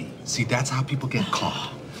greedy. See, that's how people get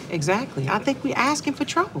caught. Exactly. I think we're asking for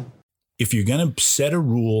trouble. If you're going to set a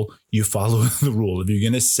rule, you follow the rule. If you're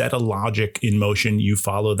going to set a logic in motion, you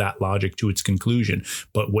follow that logic to its conclusion.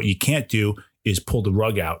 But what you can't do is pull the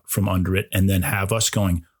rug out from under it and then have us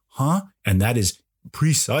going, huh? And that is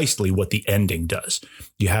precisely what the ending does.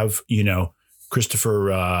 You have,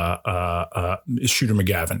 Christopher Shooter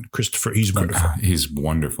McGavin. Christopher, he's wonderful. He's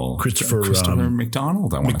wonderful. Christopher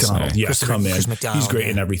McDonald, I want to say. Yeah, come in. He's great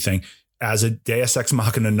in everything. As a Deus Ex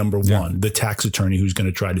Machina number one, the tax attorney who's going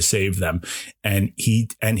to try to save them. And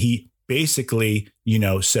he basically,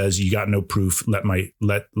 says, you got no proof.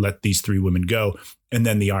 Let these three women go. And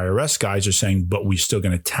then the IRS guys are saying, but we're still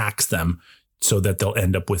going to tax them so that they'll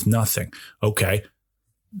end up with nothing. Okay.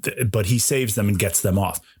 But he saves them and gets them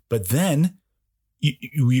off. But then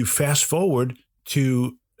you fast forward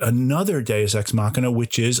to another Deus Ex Machina,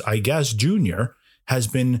 which is, I guess, Junior has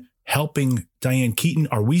been helping Diane Keaton.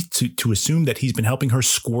 Are we to assume that he's been helping her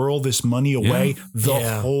squirrel this money away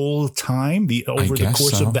the whole time, over the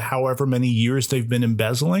course of the however many years they've been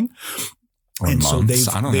embezzling? And so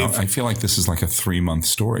I don't know. I feel like this is like a 3-month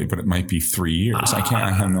story, but it might be 3 years.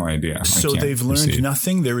 I have no idea. So they've learned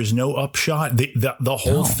nothing. There is no upshot. The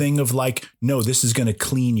whole thing of like, no, this is going to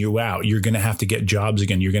clean you out. You're going to have to get jobs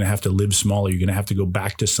again. You're going to have to live smaller. You're going to have to go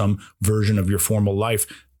back to some version of your formal life.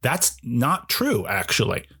 That's not true,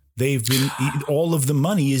 actually. They've been, all of the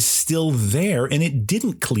money is still there and it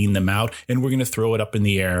didn't clean them out. And we're going to throw it up in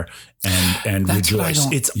the air and rejoice.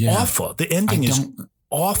 It's awful. The ending is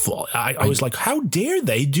awful. I was like, how dare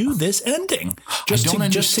they do this ending? Just to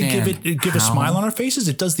give a smile on our faces.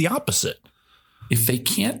 It does the opposite. If they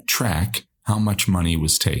can't track how much money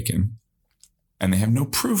was taken and they have no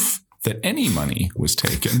proof that any money was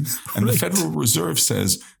taken, and the Federal Reserve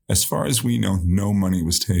says, as far as we know, no money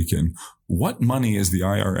was taken. What money is the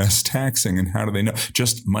IRS taxing and how do they know?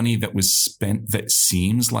 Just money that was spent that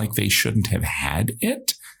seems like they shouldn't have had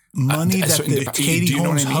it? money that so, Katie do you know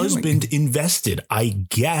Holmes' what I mean? husband invested, I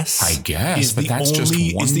guess, is but that's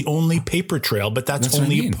the only paper trail, but that's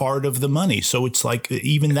only a part of the money. So it's like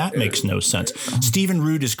even that makes no sense. Stephen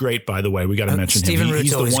Root is great, by the way. We got to mention Stephen him. Root's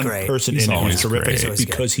He's the always one great. person He's in it always who's terrific great.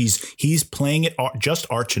 because he's playing it just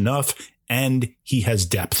arch enough. And he has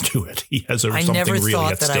depth to it. He has something really at stake. I never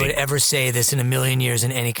thought that I would ever say this in a million years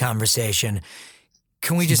in any conversation.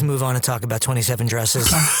 Can we just move on and talk about 27 Dresses?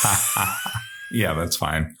 Yeah, that's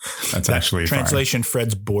fine. That's actually translation. Fine.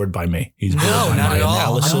 Fred's bored by me. He's bored no, by not my at all.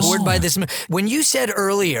 analysis. I'm bored by this. When you said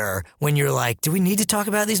earlier, when you're like, do we need to talk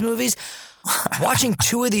about these movies? Watching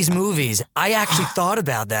two of these movies, I actually thought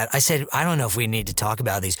about that. I said, I don't know if we need to talk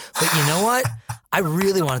about these, but you know what? I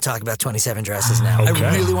really want to talk about 27 Dresses now. Okay.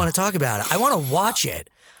 I really want to talk about it. I want to watch it.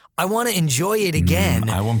 I want to enjoy it again.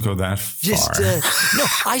 I won't go that far. No,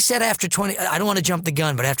 I said after 20, I don't want to jump the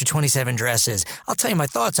gun, but after 27 Dresses, I'll tell you my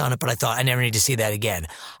thoughts on it, but I thought I never need to see that again.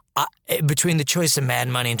 Between the choice of Mad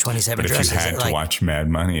Money and 27 Dresses. If you had to watch Mad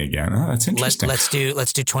Money again, that's interesting. Let's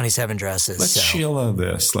do 27 Dresses. Let's Sheila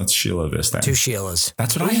this then. 2 Sheilas.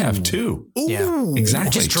 That's what I have too. Yeah, exactly.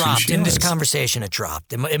 It just dropped in this conversation. It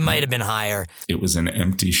dropped. It might have been higher. It was an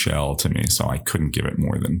empty shell to me, so I couldn't give it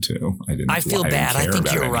more than 2. I feel bad. I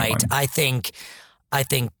think you're right. I think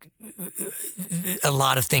a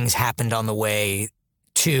lot of things happened on the way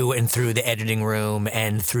to and through the editing room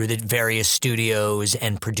and through the various studios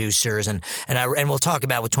and producers and we'll talk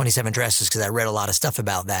about with 27 Dresses because I read a lot of stuff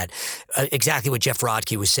about that. Exactly what Jeff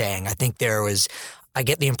Rodke was saying. I think I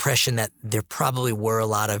get the impression that there probably were a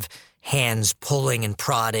lot of hands pulling and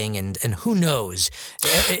prodding and who knows.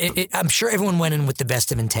 I'm sure everyone went in with the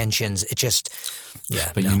best of intentions. It just,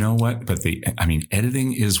 But you know what? But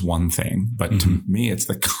editing is one thing, but to me, it's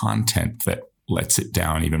the content that lets it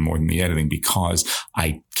down even more than the editing because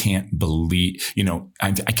I can't believe,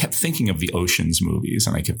 I kept thinking of the Ocean's movies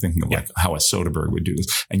and I kept thinking of like how a Soderbergh would do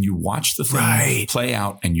this. And you watch the thing play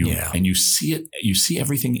out and you see it, you see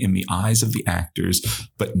everything in the eyes of the actors,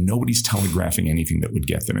 but nobody's telegraphing anything that would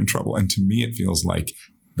get them in trouble. And to me, it feels like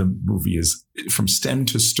the movie is from stem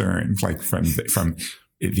to stern, like from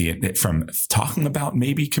talking about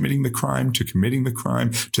maybe committing the crime to committing the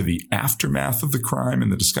crime to the aftermath of the crime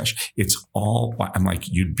and the discussion. It's all, I'm like,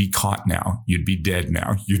 you'd be caught now. You'd be dead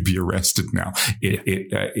now. You'd be arrested now.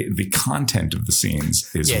 The content of the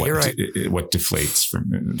scenes is what deflates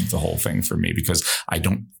from the whole thing for me because I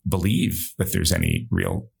don't believe that there's any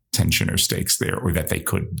real tension or stakes there or that they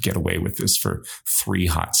could get away with this for 3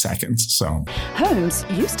 hot seconds. So Holmes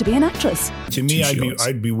used to be an actress. To me,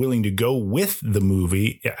 I'd be willing to go with the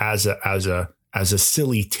movie as a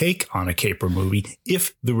silly take on a caper movie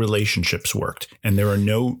if the relationships worked. And there are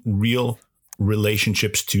no real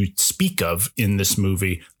relationships to speak of in this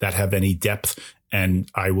movie that have any depth.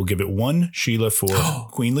 And I will give it 1 Sheila for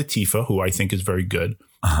Queen Latifah, who I think is very good.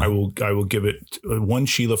 I will give it 1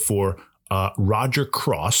 Sheila for Roger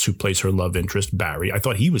Cross, who plays her love interest, Barry. I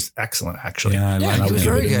thought he was excellent, actually. Yeah, and I would give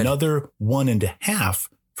it good. another 1.5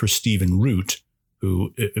 for Stephen Root,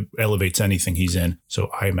 who elevates anything he's in. So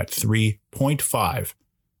I am at 3.5,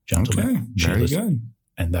 gentlemen. Okay, very good.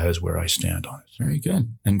 And that is where I stand on it. Very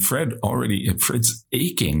good. And Fred's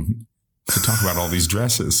aching to talk about all these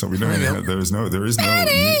dresses. So we don't even know, there is no.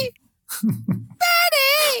 Betty!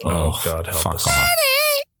 Betty! Oh, God help us.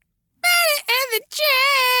 Betty and the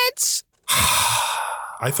Jets!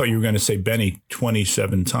 I thought you were going to say Benny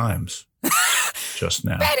 27 times just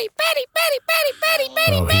now. Betty!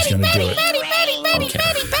 Oh, he's going to do it.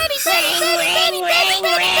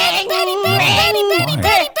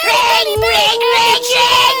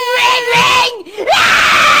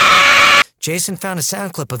 Jason found a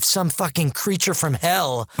sound clip of some fucking creature from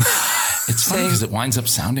hell. It's funny because it winds up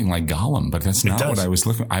sounding like Gollum, but that's not what I was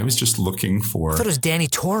looking. I was just looking for. I thought it was Danny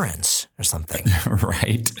Torrance or something.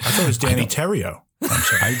 Right. I thought it was Danny Terrio. I'm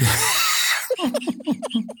sorry.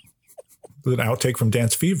 An outtake from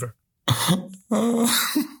Dance Fever. Ring.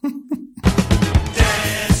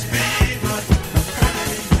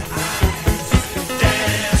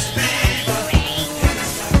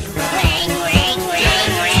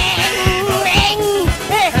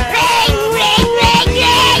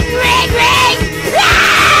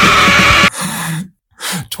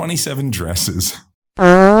 27 Dresses.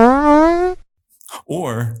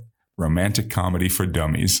 Or romantic comedy for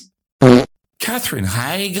dummies. Katherine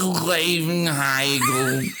Heigl.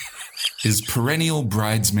 is perennial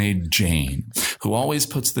bridesmaid Jane, who always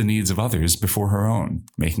puts the needs of others before her own,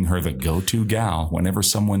 making her the go-to gal whenever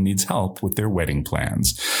someone needs help with their wedding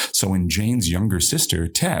plans. So when Jane's younger sister,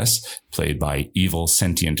 Tess, played by evil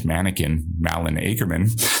sentient mannequin Malin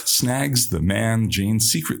Akerman, snags the man Jane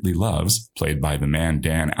secretly loves, played by the man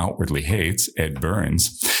Dan outwardly hates, Ed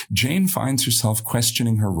Burns, Jane finds herself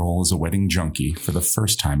questioning her role as a wedding junkie for the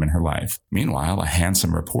first time in her life. Meanwhile, a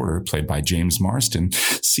handsome reporter, played by James Marston,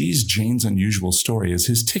 sees Jane's unusual story as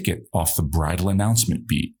his ticket off the bridal announcement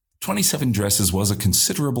beat. 27 Dresses was a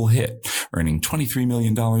considerable hit, earning $23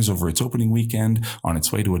 million over its opening weekend, on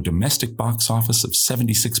its way to a domestic box office of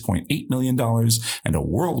 $76.8 million and a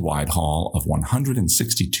worldwide haul of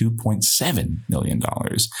 $162.7 million.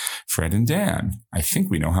 Fred and Dan, I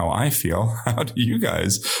think we know how I feel. How do you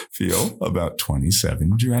guys feel about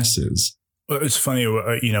 27 Dresses? Well, it's funny,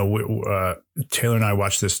 Taylor and I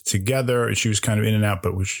watched this together. She was kind of in and out,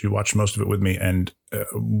 but she watched most of it with me. And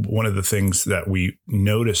one of the things that we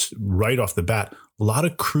noticed right off the bat, a lot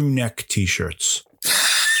of crew neck T-shirts.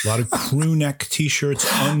 A lot of crew neck T-shirts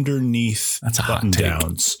underneath button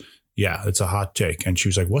downs. Yeah, it's a hot take. And she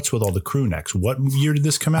was like, what's with all the crew necks? What year did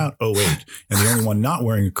this come out? 2008. And the only one not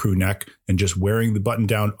wearing a crew neck and just wearing the button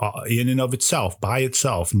down in and of itself, by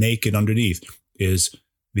itself, naked underneath, is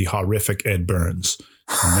the horrific Ed Burns.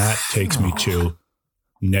 And that takes me to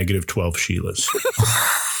 -12 Sheilas.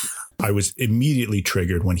 I was immediately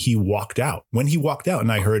triggered when he walked out. And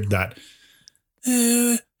I heard that,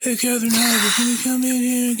 hey, Catherine Heigl, can you come in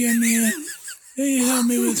here and get me can you help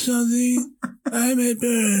me with something? I'm Ed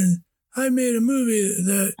Burns. I made a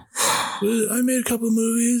couple of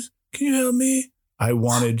movies. Can you help me? I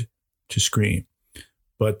wanted to scream.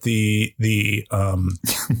 But the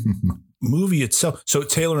movie itself. So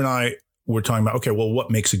Taylor and I were talking about, okay, well,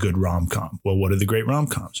 what makes a good rom-com? Well, what are the great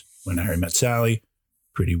rom-coms? When Harry Met Sally,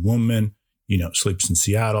 Pretty Woman, Sleepless in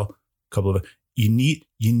Seattle, a couple of, you need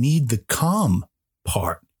the calm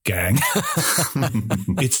part, gang.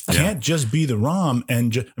 It can't just be the rom.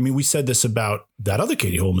 And we said this about that other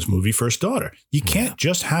Katie Holmes movie, First Daughter. You can't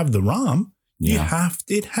just have the rom.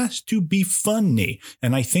 It has to be funny.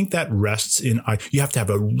 And I think that rests in, you have to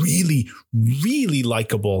have a really, really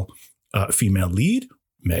likable female lead,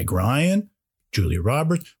 Meg Ryan, Julia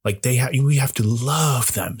Roberts. Like we have to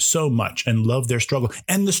love them so much and love their struggle.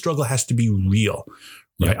 And the struggle has to be real,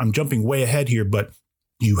 right? I'm jumping way ahead here, but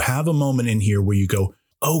you have a moment in here where you go,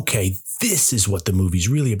 okay, this is what the movie's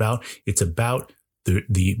really about. It's about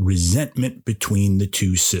the resentment between the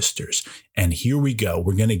two sisters. And here we go.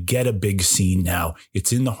 We're going to get a big scene now.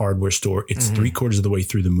 It's in the hardware store. It's 3/4 of the way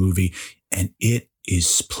through the movie, and it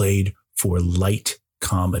is played for light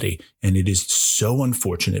comedy. And it is so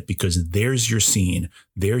unfortunate because there's your scene.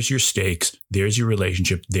 There's your stakes. There's your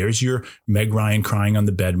relationship. There's your Meg Ryan crying on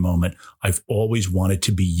the bed moment. I've always wanted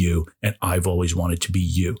to be you, and I've always wanted to be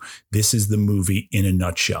you. This is the movie in a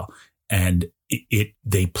nutshell. And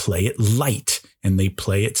they play it light and they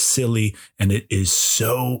play it silly. And it is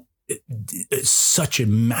it's such a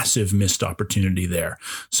massive missed opportunity there.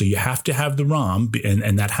 So you have to have the rom,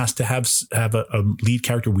 and that has to have a lead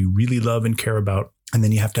character we really love and care about. And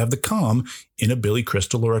then you have to have the calm in a Billy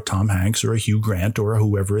Crystal or a Tom Hanks or a Hugh Grant or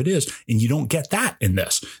whoever it is. And you don't get that in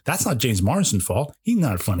this. That's not James Marsden's fault. He's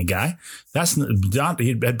not a funny guy. That's not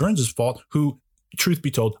Ed Burns' fault, who, truth be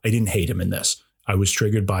told, I didn't hate him in this. I was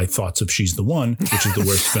triggered by thoughts of She's the One, which is the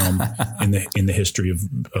worst film in the history of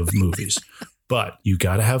movies. But you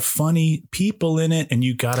got to have funny people in it, and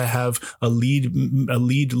you got to have a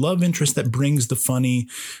lead love interest that brings the funny.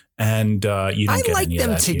 And you don't get any of that. I like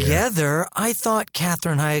them together. Here. I thought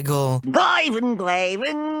Katherine Heigl.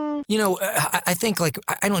 I think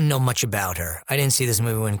I don't know much about her. I didn't see this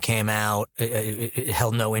movie when it came out. It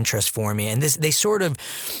held no interest for me. And they sort of,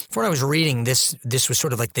 from what I was reading, this was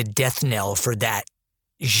sort of like the death knell for that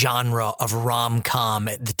genre of rom-com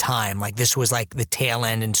at the time. Like this was like the tail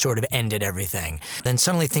end and sort of ended everything. Then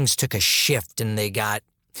suddenly things took a shift and they got,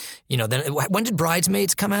 then when did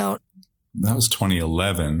Bridesmaids come out? That was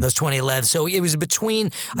 2011. That was 2011. So it was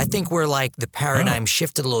between, I think, where like the paradigm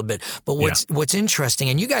shifted a little bit. But what's interesting,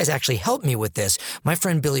 and you guys actually helped me with this, my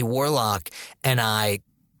friend Billy Warlock and I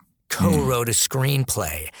co-wrote a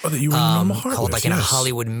screenplay that you were called like In a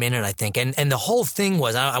Hollywood Minute, I think. And the whole thing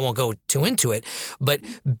was, I won't go too into it, but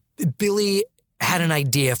Billy had an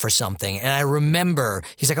idea for something. And I remember,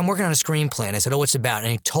 he's like, I'm working on a screenplay. And I said, oh, what's it about?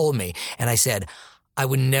 And he told me. And I said, I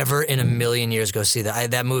would never in a million years go see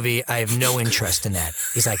that. That movie, I have no interest in that.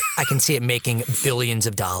 He's like, I can see it making billions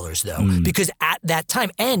of dollars, though. Because at that time,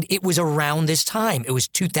 and it was around this time, it was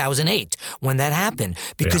 2008 when that happened.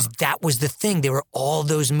 Because that was the thing. There were all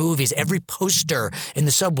those movies. Every poster in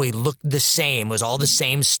the subway looked the same. It was all the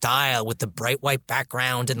same style with the bright white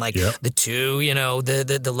background and like the two, you know,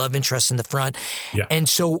 the love interest in the front. Yeah. And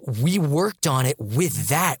so we worked on it with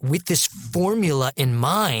that, with this formula in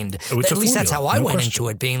mind. At least that's how I went into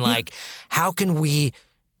it, being like, how can we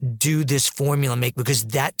do this formula because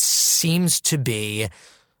that seems to be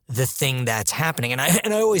the thing that's happening. And I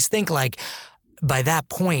always think like by that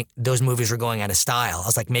point, those movies were going out of style. I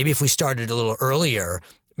was like, maybe if we started a little earlier,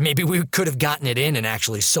 maybe we could have gotten it in and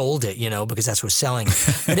actually sold it, you know, because that's what's selling.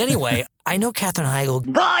 But anyway, I know Katherine Heigl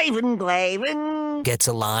gets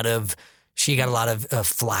a lot of, she got a lot of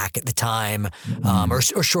flack at the time, or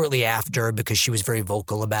shortly after, because she was very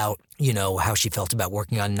vocal about, you know, how she felt about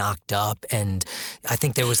working on Knocked Up. And I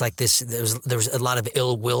think there was like this, there was a lot of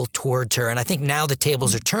ill will towards her. And I think now the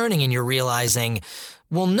tables are turning and you're realizing,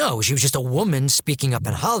 well, no, she was just a woman speaking up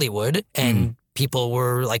in Hollywood and people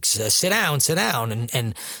were like, sit down.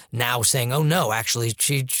 And now saying, oh no, actually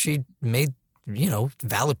she made, you know,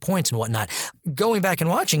 valid points and whatnot. Going back and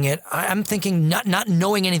watching it, I'm thinking, not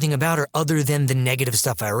knowing anything about her other than the negative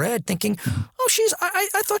stuff I read, thinking, oh,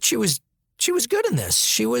 I thought she was good in this.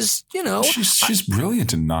 She was, you know. She's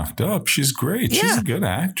brilliant and Knocked Up. She's great. Yeah. She's a good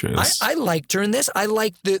actress. I liked her in this. I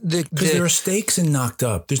liked the because there are stakes in Knocked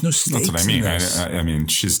Up. There's no stakes. That's what I mean. In this. I mean,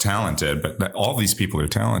 she's talented, but all these people are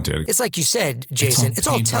talented. It's like you said, Jason. It's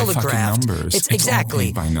all telegraphed. It's exactly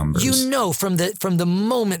all paid by numbers. You know, from the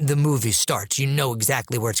moment the movie starts, you know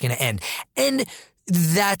exactly where it's going to end, and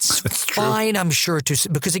that's fine. I'm sure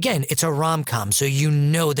because again, it's a rom-com, so you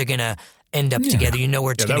know they're going to end up together. You know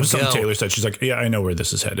where it's going to go. That was something Taylor said. She's like, yeah, I know where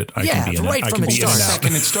this is headed. I can be in right it. from I can it be in starts. and out. The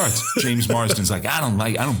second it starts, James Marsden's like, I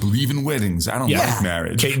don't believe in weddings. I don't like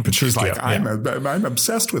marriage. Kate and She's Patricia. like, I'm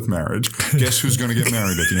obsessed with marriage. Guess who's going to get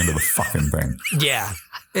married at the end of the fucking thing? Yeah.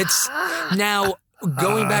 It's now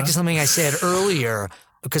going back to something I said earlier,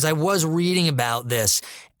 because I was reading about this,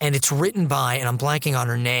 and it's written by, and I'm blanking on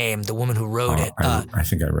her name, the woman who wrote it. I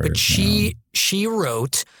think I read it. But she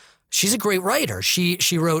wrote, she's a great writer. She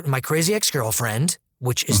wrote My Crazy Ex-Girlfriend,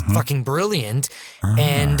 which is fucking brilliant.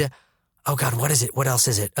 And, oh God, what is it? What else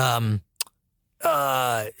is it? Devil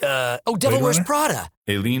Wears Prada.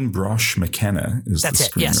 Aileen Brosh McKenna is the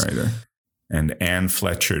screenwriter. Yes. And Anne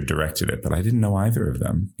Fletcher directed it, but I didn't know either of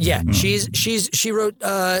them. Yeah, she wrote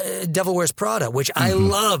Devil Wears Prada, which I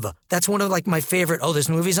love. That's one of like my favorite. Oh, this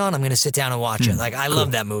movie's on. I'm going to sit down and watch it. Like I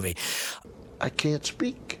love that movie. I can't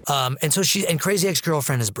speak. And so Crazy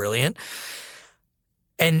Ex-Girlfriend is brilliant.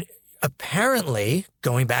 And apparently,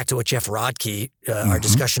 going back to what Jeff Rodkey, our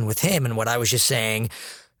discussion with him, and what I was just saying,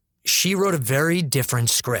 she wrote a very different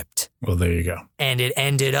script. Well, there you go. And it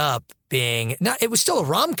ended up being it was still a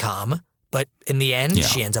rom-com. But in the end,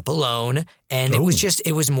 she ends up alone. And it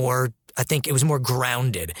was more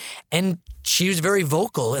grounded. And she was very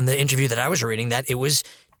vocal in the interview that I was reading that it was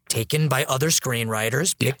taken by other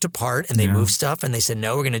screenwriters, picked apart, and they moved stuff. And they said,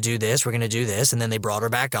 no, we're going to do this. We're going to do this. And then they brought her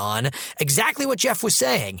back on. Exactly what Jeff was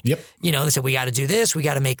saying. Yep. You know, they said, we got to do this. We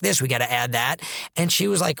got to make this. We got to add that. And she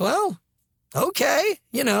was like, well, okay,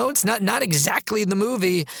 you know, it's not exactly the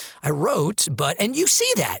movie I wrote, and you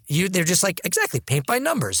see that. They're just like, exactly, paint by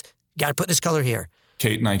numbers. Got to put this color here.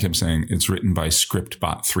 Kate and I kept saying it's written by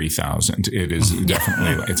ScriptBot 3000. It is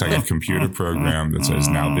definitely, it's like a computer program that says,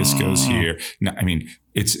 now this goes here. Now, I mean,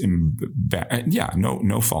 it's,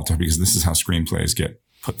 no fault, because this is how screenplays get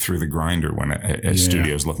put through the grinder when a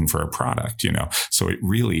studio is looking for a product, you know? So it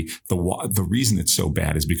really, the reason it's so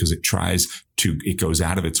bad is because it goes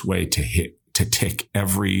out of its way to tick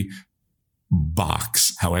every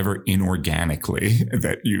box, however inorganically,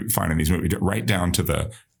 that you find in these movies, right down to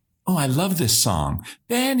the, oh, I love this song.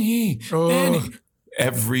 Benny.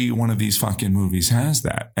 Every one of these fucking movies has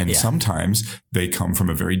that. And sometimes they come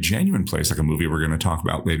from a very genuine place, like a movie we're going to talk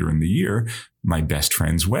about later in the year, My Best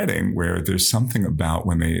Friend's Wedding, where there's something about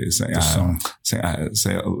when they say a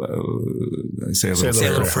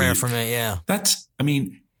little prayer from it. Yeah.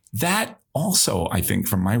 That also, I think,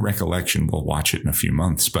 from my recollection, we'll watch it in a few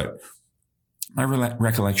months, but my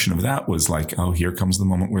recollection of that was like, oh, here comes the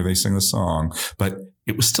moment where they sing the song. But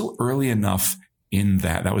it was still early enough in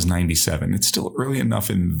that was 97. It's still early enough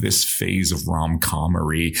in this phase of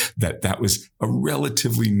rom-comery that was a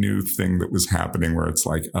relatively new thing that was happening, where it's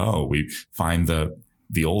like, oh, we find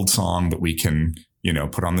the old song that we can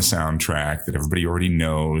put on the soundtrack that everybody already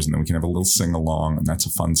knows, and then we can have a little sing along, and that's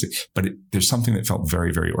a fun scene. But there's something that felt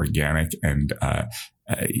very, very organic and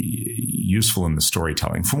useful in the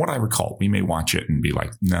storytelling. From what I recall, we may watch it and be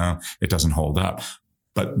like, no, it doesn't hold up.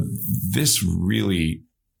 But this really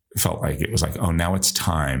felt like it was like, oh, now it's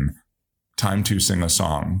time to sing a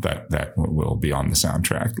song that will be on the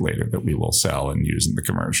soundtrack later, that we will sell and use in the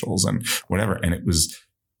commercials and whatever. And it was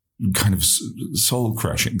kind of soul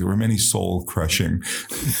crushing. There were many soul crushing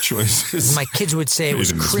choices. My kids would say it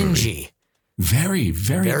was cringy. Very,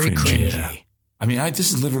 very, very cringy. Yeah. I mean,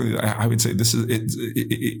 this is literally, I would say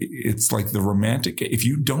it's like the romantic, if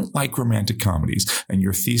you don't like romantic comedies and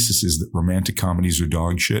your thesis is that romantic comedies are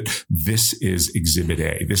dog shit, this is Exhibit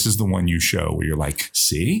A. This is the one you show where you're like,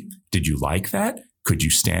 see, did you like that? Could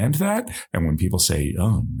you stand that? And when people say,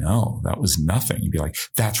 oh no, that was nothing, you'd be like,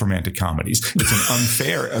 that's romantic comedies. It's an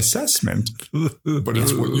unfair assessment, but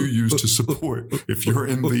it's what you use to support. If you're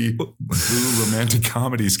in the blue romantic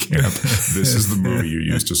comedies camp, this is the movie you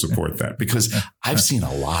use to support that. Because I've seen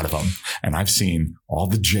a lot of them, and I've seen all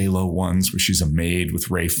the J-Lo ones where she's a maid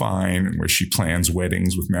with Ray Fine and where she plans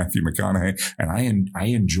weddings with Matthew McConaughey. And I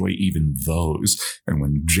enjoy even those. And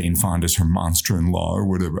when Jane Fonda's her monster-in-law or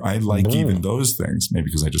whatever, I like even those things. Maybe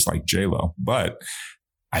because I just like J-Lo. But,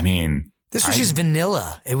 I mean... This was just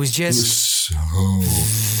vanilla. It was just... It was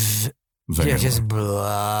so vanilla. Yeah, just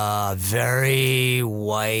blah. Very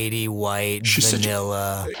whitey white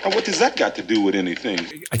vanilla. And what does that got to do with anything?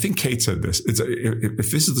 I think Kate said this.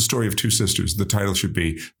 If this is the story of two sisters, the title should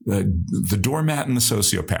be The Doormat and the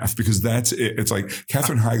Sociopath, because that's it. It's like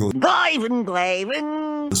Katherine Heigl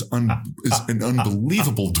is an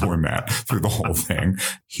unbelievable doormat through the whole thing.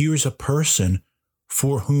 Here's a person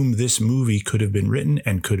for whom this movie could have been written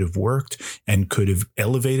and could have worked and could have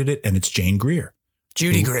elevated it, and it's Jane Greer.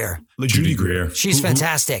 Judy Greer. Judy Greer. She's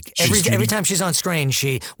fantastic. Every time she's on screen,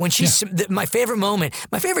 my two favorite moments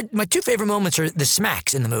are the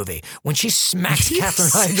smacks in the movie. When she smacks Katherine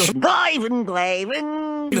Heigl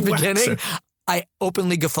in the beginning, I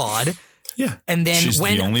openly guffawed. Yeah. And then she's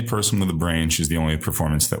the only person with a brain. She's the only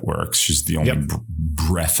performance that works. She's the only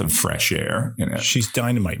breath of fresh air in it. She's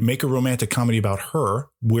dynamite. Make a romantic comedy about her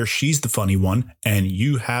where she's the funny one, and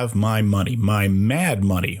you have my money, my mad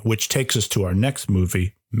money, which takes us to our next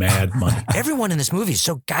movie, Mad Money. Everyone in this movie is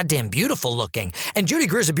so goddamn beautiful looking. And Judy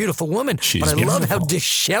Greer's a beautiful woman, but I love how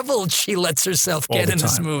disheveled she lets herself get in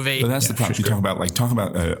this movie. But that's the problem. You talk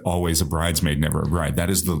about Always a Bridesmaid, Never a Bride. That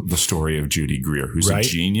is the story of Judy Greer, who's a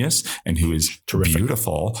genius and who is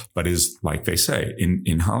beautiful, but is, like they say,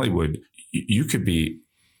 in Hollywood, you could be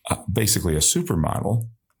basically a supermodel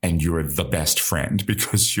and you're the best friend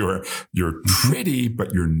because you're pretty,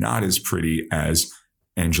 but you're not as pretty as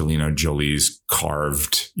Angelina Jolie's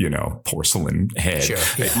carved, porcelain head,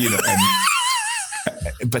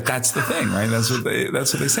 but that's the thing, right? That's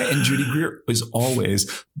what they say. And Judy Greer is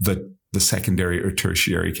always the secondary or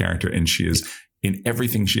tertiary character. And she is in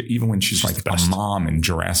everything. Even when she's like a mom in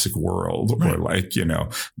Jurassic World or like,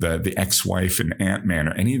 the ex-wife in Ant-Man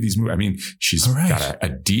or any of these movies. I mean, she's got a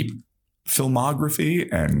deep filmography,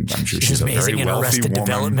 and I'm sure she's a very wealthy Arrested woman.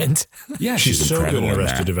 Development. Yeah, she's so good in in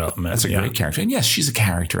Arrested that. Development. That's a great character. And yes, she's a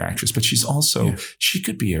character actress, but she's also, she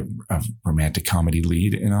could be a romantic comedy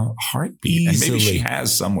lead in a heartbeat. Easily. And maybe she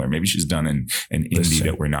has somewhere. Maybe she's done an indie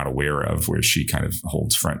that we're not aware of where she kind of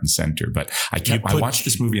holds front and center. But I watched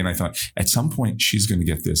this movie and I thought at some point she's going to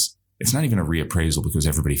get this. It's not even a reappraisal because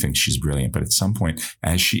everybody thinks she's brilliant, but at some point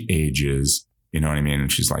as she ages, you know what I mean? And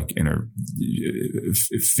she's like in her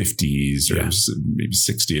 50s or maybe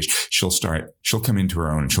 60ish. She'll come into her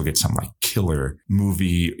own and she'll get some like killer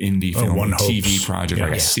movie, indie film, TV project,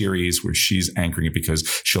 like a series where she's anchoring it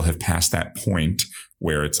because she'll have passed that point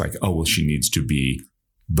where it's like, oh, well, she needs to be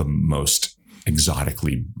the most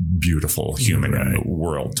exotically beautiful human in the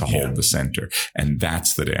world to hold the center. And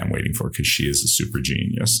that's the day I'm waiting for because she is a super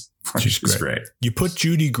genius. She's great. You put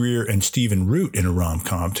Judy Greer and Stephen Root in a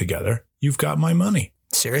rom-com together, you've got my money.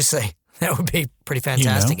 Seriously. That would be pretty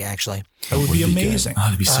fantastic, actually. That would be amazing. Oh,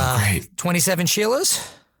 that'd be so great. 27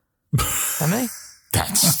 Sheilas? How many?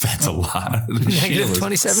 That's a lot. Negative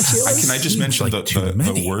 27 Sheilas? Can I just mention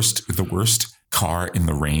the worst car in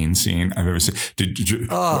the rain scene I've ever seen?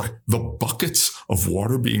 The buckets of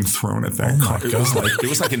water being thrown at that car. It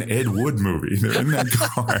was like an Ed Wood movie. They're in that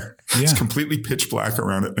car. It's completely pitch black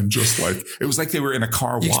around it, and just like it was like they were in a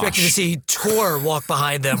car wash. You expected to see Tor walk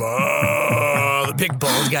behind them. The the big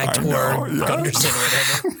bald guy, Tor Gunderson or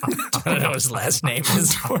whatever. I don't know his last name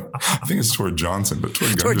is. I think it's Tor Johnson, but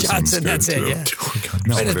Tor Johnson, that's it, yeah.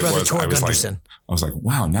 No, and his but brother Tor Gunderson. I was like,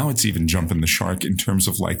 wow, now it's even jumping the shark in terms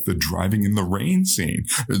of like the driving in the rain scene.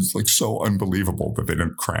 It's like so unbelievable that they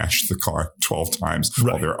didn't crash the car 12 times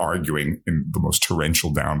while they're arguing in the most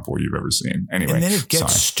torrential downpour you've ever seen. Anyway. And then it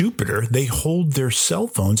gets stupider. They hold their cell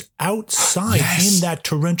phones outside in that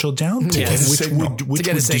torrential downpour, which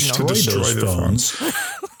would destroy those phones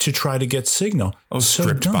to try to get signal. Oh, so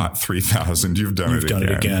Scriptbot 3000, you've done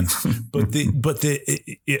it again. But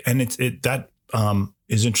that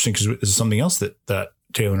is interesting because this is something else that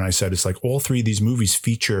Taylor and I said. It's like all three of these movies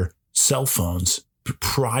feature cell phones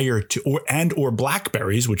prior to or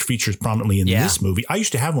Blackberries, which features prominently in this movie. I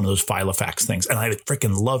used to have one of those Filofax things and I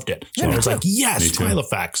freaking loved it. So I was like, yes,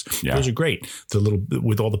 Filofax. Yeah. Those are great. The little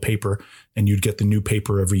with all the paper, and you'd get the new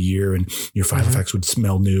paper every year and your Filofax would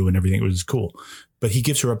smell new and everything. It was cool. But he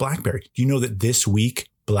gives her a Blackberry. Do you know that this week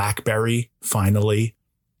Blackberry finally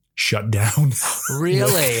shut down?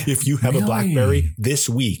 Really? If you have a Blackberry this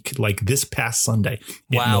week, like this past Sunday,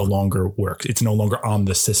 it no longer works. It's no longer on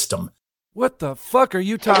the system. What the fuck are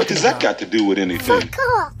you talking about? What does that got to do with anything?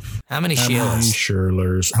 How many Sheilas?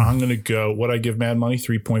 Shirlers. I'm going to go, what I give Mad Money,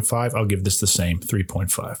 3.5. I'll give this the same,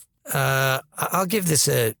 3.5. I'll give this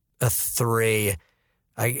a 3.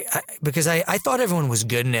 Because I thought everyone was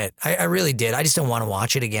good in it. I really did. I just don't want to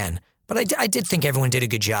watch it again. But I did think everyone did a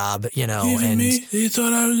good job, you know. Even me? You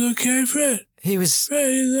thought I was okay, Fred? He was.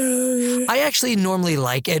 I actually normally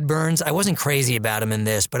like Ed Burns. I wasn't crazy about him in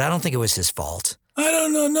this, but I don't think it was his fault. I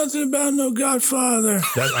don't know nothing about no Godfather.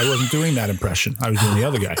 I wasn't doing that impression. I was doing the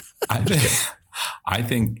other guy. I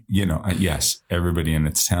think, you know, yes, everybody in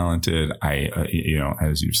it's talented. You know,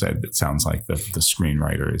 as you said, it sounds like the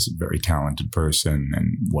screenwriter is a very talented person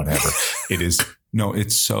and whatever.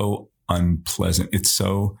 It's so unpleasant. It's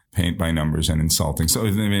so paint by numbers and insulting. So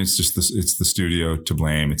I mean, it's just it's the studio to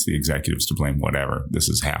blame. It's the executives to blame. Whatever. This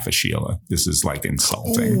is half a Sheila. This is like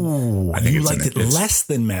insulting. Ooh, I think you liked it less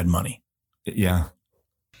than Mad Money. Yeah.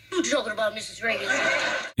 You talking about Mrs. Reagan?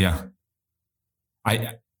 Yeah.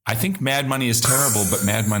 I think Mad Money is terrible, but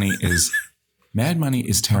Mad Money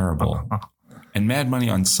is terrible. And Mad Money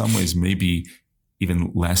on some ways maybe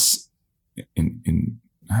even less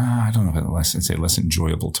I don't know if it's less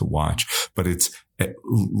enjoyable to watch, but it's at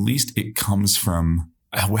least it comes from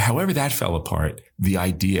however that fell apart. The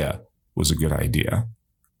idea was a good idea.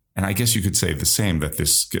 And I guess you could say the same, that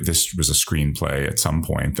this was a screenplay at some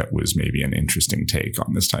point that was maybe an interesting take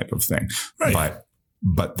on this type of thing. Right.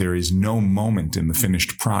 But there is no moment in the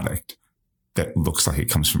finished product that looks like it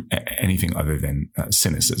comes from anything other than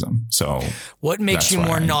cynicism. So what makes you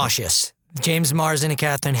more nauseous? James Marsden and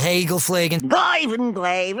Katherine Hagelflagen.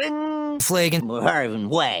 Flagen.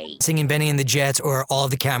 Way. Singing Benny and the Jets, or all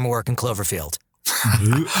of the camera work in Cloverfield?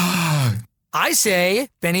 I say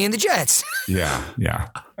Benny and the Jets. Yeah.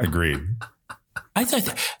 Agreed. I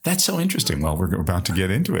thought that's so interesting. Well, we're about to get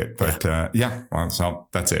into it, but so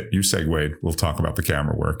that's it. You segued. We'll talk about the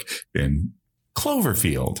camera work in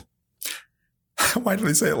Cloverfield. Why did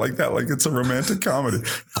I say it like that? Like it's a romantic comedy.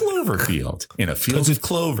 Cloverfield. In a field of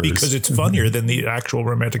clovers. Because it's funnier than the actual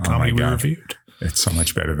romantic comedy we reviewed. It's so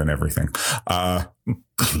much better than everything.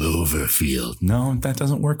 Cloverfield. No, that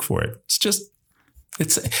doesn't work for it. It's just,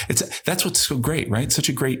 that's what's so great, right? Such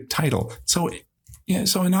a great title. So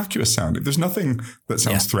innocuous sounding. There's nothing that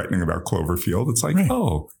sounds threatening about Cloverfield. It's like,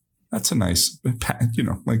 oh, that's a nice,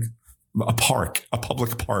 like a park, a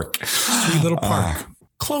public park. Sweet little park.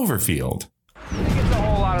 Cloverfield. It's a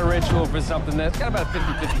whole lot of ritual for something that's got about a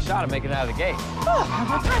 50-50 shot of making it out of the gate. Oh,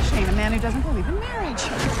 how refreshing. A man who doesn't believe in marriage.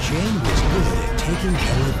 Jane was good at taking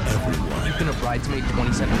care of everyone. You've been a bridesmaid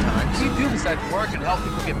 27 times. You do besides work and help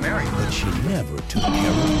people get married. But she never took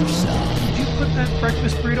care of herself. Did you put that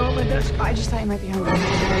breakfast burrito on my desk? I just thought you might be hungry. I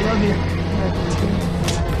love you.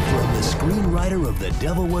 From the screenwriter of The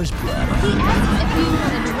Devil Wears Prada. He asked if you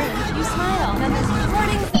want a drink. You smile. Then there's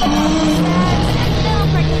recordings, accidental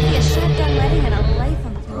pregnancy, a shotgun wedding, and a life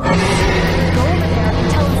on the floor. Go over there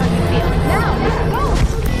and tell him how you feel. Now, go!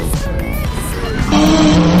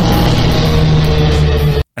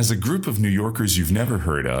 As a group of New Yorkers you've never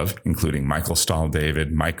heard of, including Michael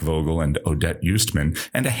Stahl-David, Mike Vogel, and Odette Eustman,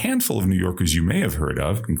 and a handful of New Yorkers you may have heard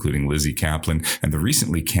of, including Lizzie Kaplan and the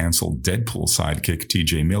recently canceled Deadpool sidekick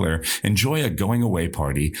TJ Miller, enjoy a going-away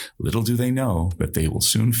party, little do they know that they will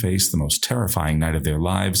soon face the most terrifying night of their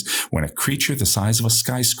lives when a creature the size of a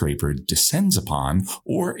skyscraper descends upon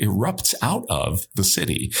or erupts out of the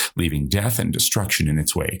city, leaving death and destruction in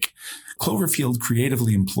its wake. Cloverfield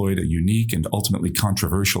creatively employed a unique and ultimately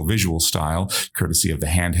controversial visual style, courtesy of the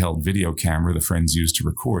handheld video camera the friends used to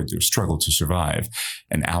record their struggle to survive.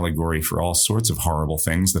 An allegory for all sorts of horrible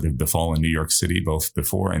things that have befallen New York City both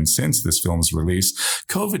before and since this film's release,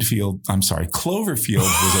 Cloverfield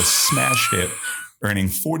was a smash hit, earning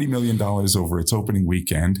 $40 million over its opening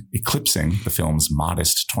weekend, eclipsing the film's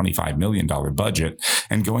modest $25 million budget,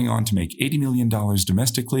 and going on to make $80 million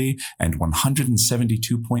domestically and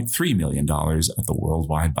 $172.3 million at the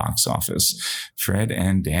worldwide box office. Fred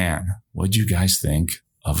and Dan, what'd you guys think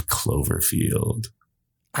of Cloverfield?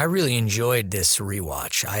 I really enjoyed this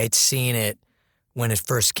rewatch. I had seen it when it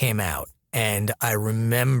first came out, and I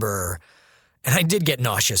remember... And I did get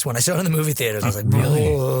nauseous when I saw it in the movie theaters. I was like,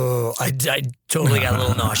 whoa. I totally got a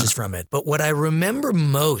little nauseous from it. But what I remember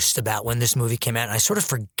most about when this movie came out, and I sort of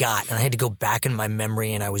forgot, and I had to go back in my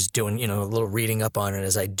memory, and I was doing, a little reading up on it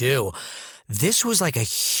as I do. This was like a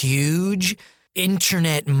huge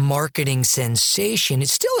internet marketing sensation.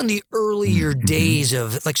 It's still in the earlier days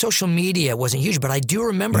of, like, social media wasn't huge, but I do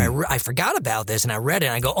remember, I forgot about this, and I read it,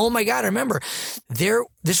 and I go, oh my God, I remember.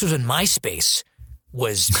 This was when MySpace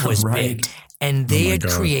was right. big. And they had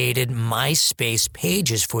created MySpace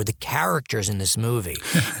pages for the characters in this movie.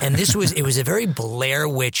 And it was a very Blair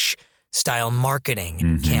Witch style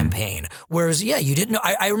marketing campaign. Whereas, you didn't know.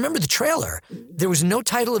 I remember the trailer. There was no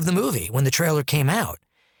title of the movie when the trailer came out.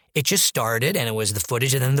 It just started, and it was the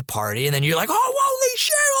footage of them, the party, and then you're like, oh,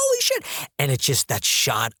 holy shit. And it's just that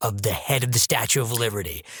shot of the head of the Statue of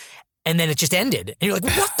Liberty. And then it just ended. And you're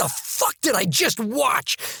like, what the fuck did I just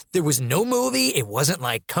watch? There was no movie. It wasn't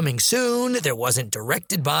like coming soon. There wasn't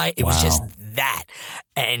directed by. It was just that.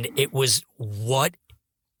 And it was, what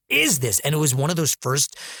is this? And it was one of those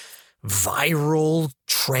first viral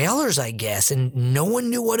trailers, I guess. And no one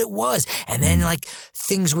knew what it was. And then like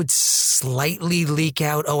things would slightly leak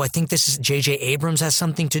out. Oh, I think this is J.J. Abrams has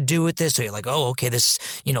something to do with this. So you're like, oh, okay, this,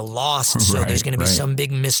 Lost. So there's going to be some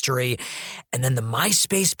big mystery. And then the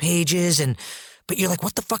MySpace pages but you're like,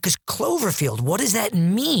 what the fuck is Cloverfield? What does that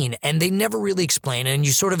mean? And they never really explain it. And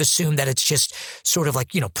you sort of assume that it's just sort of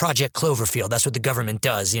like, Project Cloverfield. That's what the government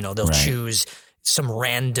does. They'll choose some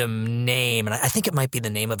random name. And I think it might be the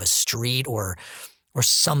name of a street or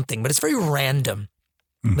something, but it's very random.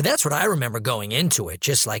 But that's what I remember going into it,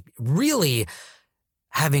 just like really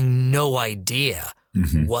having no idea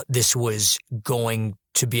what this was going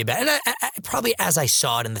to be about. And I probably as I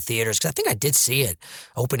saw it in the theaters, because I think I did see it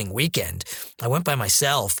opening weekend. I went by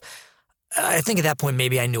myself. I think at that point,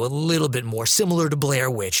 maybe I knew a little bit more, similar to Blair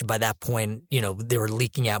Witch. By that point, they were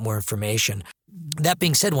leaking out more information. That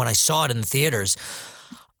being said, when I saw it in the theaters,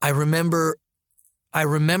 I remember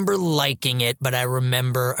liking it, but I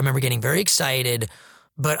remember getting very excited,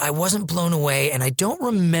 but I wasn't blown away, and I don't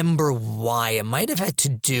remember why. It might have had to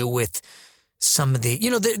do with some of the,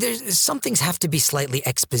 there's some things have to be slightly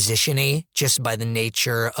exposition-y just by the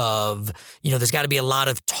nature of, there's got to be a lot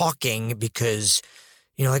of talking because,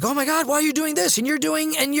 like, oh my God, why are you doing this? And you're,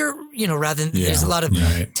 rather than, there's a lot of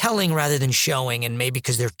telling rather than showing, and maybe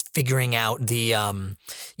because they're figuring out the,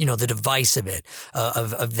 the device of it,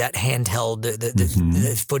 of that handheld,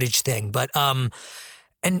 the footage thing. But, and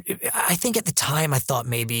I think at the time I thought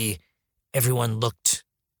maybe everyone looked,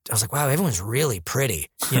 I was like, wow, everyone's really pretty,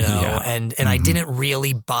 and I didn't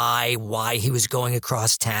really buy why he was going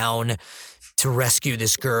across town to rescue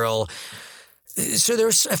this girl. So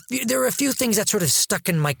there were a few things that sort of stuck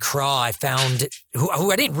in my craw. I found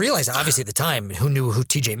who I didn't realize obviously at the time who knew who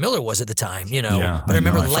T.J. Miller was at the time, but I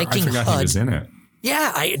remember liking I forgot HUD. He was in it.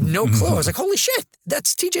 Yeah, I had no clue. I was like, holy shit,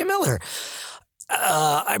 that's T.J. Miller.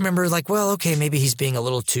 I remember like, well, okay, maybe he's being a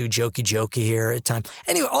little too jokey here at times.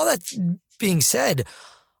 Anyway, all that being said,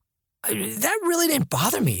 that really didn't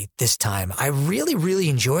bother me this time. I really, really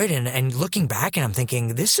enjoyed it. And looking back, and I'm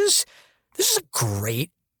thinking, this is a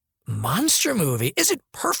great monster movie. Is it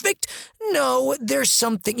perfect? No, there's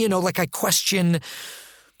something, like I question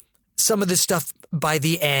some of the stuff by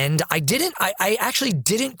the end. I actually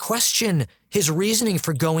didn't question his reasoning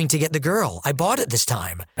for going to get the girl. I bought it this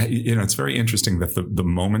time. It's very interesting that the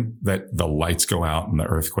moment that the lights go out and the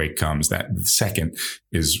earthquake comes, that second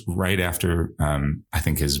is right after, I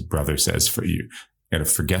think his brother says, for you got to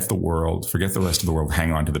forget the world, forget the rest of the world,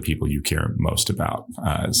 hang on to the people you care most about.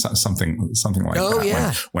 Something like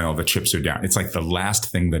that. When all the chips are down. It's like the last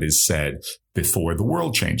thing that is said before the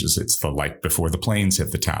world changes. It's the like before the planes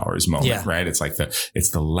hit the towers moment, right? It's like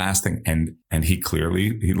it's the last thing. And he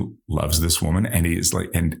clearly, he loves this woman, and he's like,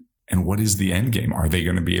 and And what is the end game? Are they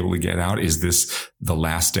going to be able to get out? Is this the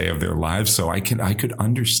last day of their lives? So I could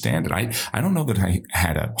understand it. I don't know that I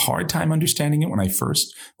had a hard time understanding it when I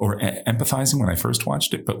first, or empathizing when I first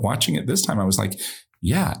watched it, but watching it this time, I was like,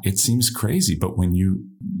 yeah, it seems crazy. But when you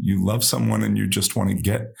love someone and you just want to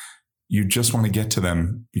get to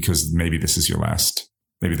them because maybe this is your last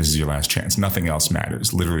chance. Nothing else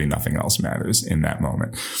matters. Literally nothing else matters in that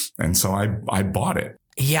moment. And so I bought it.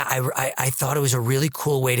 Yeah, I thought it was a really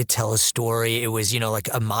cool way to tell a story. It was, like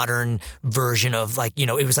a modern version of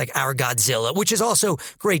it was like our Godzilla, which is also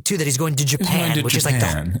great too, that he's going to Japan, is like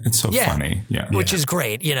it's so funny. Yeah. Which is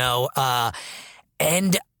great,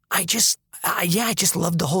 and I just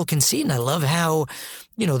loved the whole conceit, and I love how,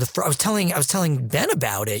 I was telling Ben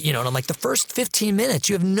about it, and I'm like, the first 15 minutes,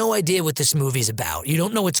 you have no idea what this movie's about. You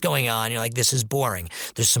don't know what's going on. You're like, this is boring.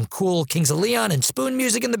 There's some cool Kings of Leon and Spoon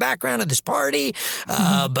music in the background of this party.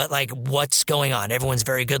 But like, what's going on? Everyone's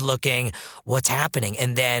very good looking. What's happening?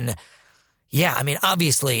 And then,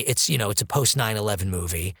 obviously it's, it's a post 9/11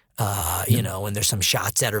 movie, and there's some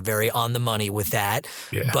shots that are very on the money with that.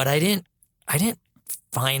 Yeah. But I didn't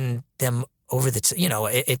find them over the,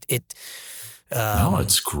 no,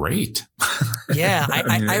 it's great. Yeah,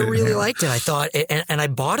 I really liked it. I thought, and I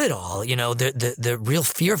bought it all. The real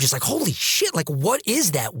fear of just like, holy shit, like what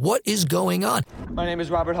is that? What is going on? My name is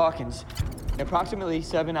Robert Hawkins. Approximately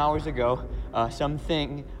 7 hours ago,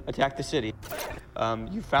 something attacked the city.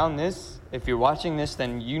 You found this. If you're watching this,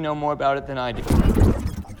 then you know more about it than I do.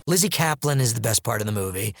 Lizzie Kaplan is the best part of the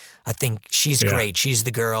movie. I think she's great. She's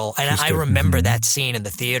the girl. And I remember that scene in the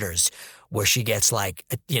theaters where she gets like,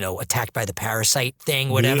 attacked by the parasite thing,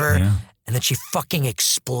 whatever. Yeah. And then she fucking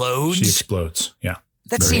explodes. She explodes. Yeah.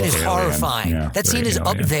 That scene is horrifying. Yeah, that scene is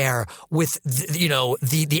up there with,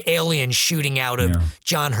 the alien shooting out of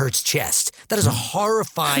John Hurt's chest. That is a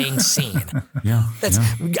horrifying scene. That's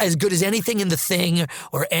as good as anything in The Thing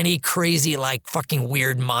or any crazy, like, fucking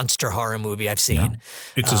weird monster horror movie I've seen. Yeah.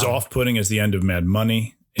 It's as off-putting as the end of Mad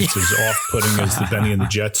Money. It's as off-putting as the Benny and the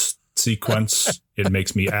Jets sequence. It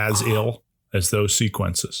makes me as ill as those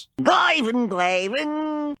sequences.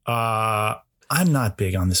 Glavin. I'm not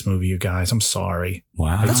big on this movie, you guys. I'm sorry.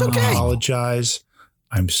 Wow. That's okay. I apologize.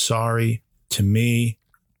 I'm sorry. To me,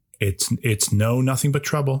 it's nothing but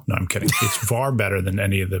trouble. No, I'm kidding. It's far better than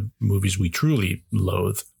any of the movies we truly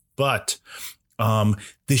loathe. But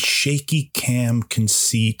the shaky cam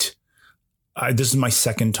conceit, this is my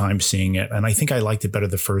second time seeing it, and I think I liked it better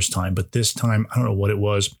the first time. But this time, I don't know what it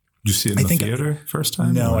was. Did you see it in the theater first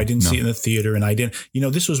time? No, I didn't see it in the theater, and I didn't.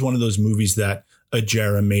 This was one of those movies that a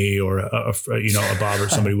Jeremy or a Bob or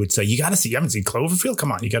somebody would say, you got to see, you haven't seen Cloverfield?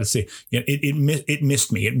 Come on, you got to see. It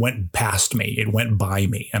missed me. It went past me. It went by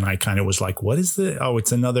me. And I kind of was like, what is the,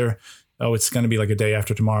 it's going to be like A Day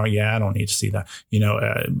After Tomorrow. Yeah, I don't need to see that.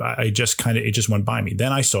 It just went by me.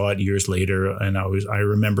 Then I saw it years later and I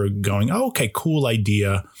remember going, oh, okay, cool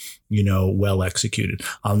idea, well executed.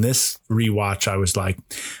 On this rewatch, I was like,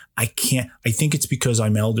 I think it's because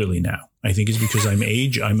I'm elderly now. I think it's because I'm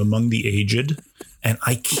among the aged and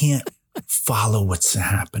I can't follow what's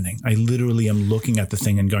happening. I literally am looking at the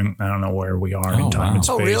thing and going, I don't know where we are in time and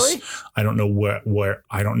space. Oh, really? I don't know where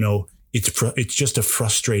I don't know. It's just a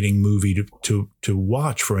frustrating movie to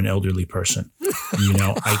watch for an elderly person.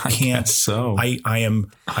 I can't.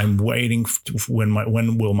 I'm waiting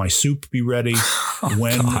when will my soup be ready?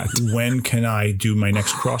 When can I do my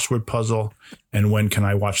next crossword puzzle? And when can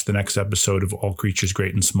I watch the next episode of All Creatures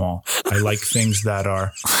Great and Small? I like things that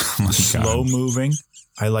are slow moving.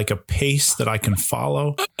 I like a pace that I can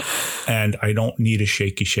follow, and I don't need a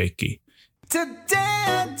shaky. Today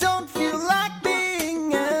I don't feel like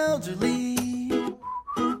being elderly.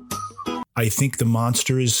 I think the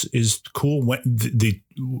monster is cool. When the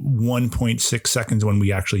 1.6 seconds when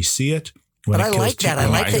we actually see it. But I like that. I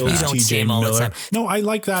like that you don't see him all the time. No, I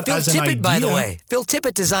like that Phil as an idea. Tippett, by the way. Phil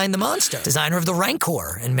Tippett designed the monster, designer of the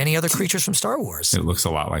Rancor and many other creatures from Star Wars. It looks a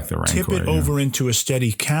lot like the Rancor. Tip it over into a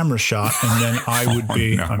steady camera shot, and then I would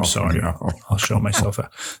be. I'm sorry. I'll show myself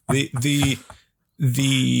out. The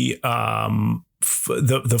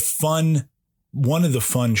fun. One of the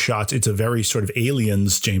fun shots. It's a very sort of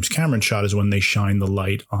Aliens James Cameron shot. Is when they shine the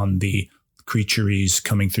light on the creaturies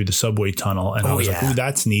coming through the subway tunnel. And I was like, ooh,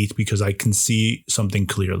 that's neat because I can see something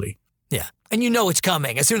clearly. Yeah. And it's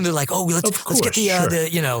coming. As soon as they're like, oh, let's get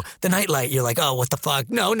the nightlight. You're like, oh, what the fuck?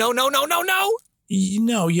 No.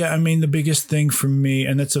 Yeah. I mean, the biggest thing for me,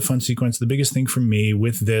 and it's a fun sequence. The biggest thing for me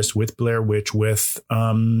with this, with Blair Witch, with,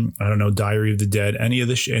 Diary of the Dead, any of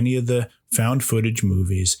the found footage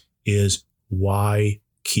movies is why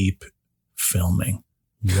keep filming?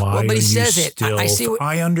 Why but he are says you it. Still, I see.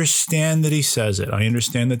 I understand that he says it. I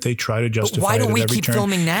understand that they try to justify it. Why don't at we every keep turn.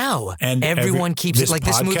 filming now? And everyone keeps it like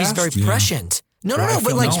this movie's very prescient. No,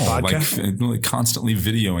 but like constantly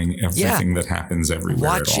videoing everything that happens everywhere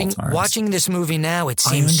at all times. Watching this movie now, it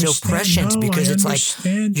seems so prescient because it's like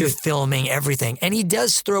you're filming everything, and he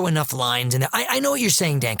does throw enough lines in there. I know what you're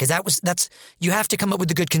saying, Dan, because that's you have to come up with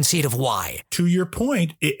a good conceit of why. To your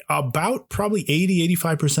point, about probably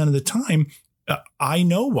 80-85% of the time, I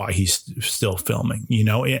know why he's still filming,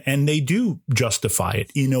 and they do justify it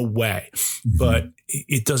in a way, but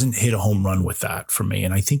it doesn't hit a home run with that for me.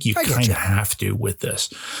 And I think you kind of have to with this.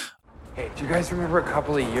 Hey, do you guys remember a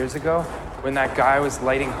couple of years ago when that guy was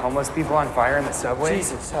lighting homeless people on fire in the subway?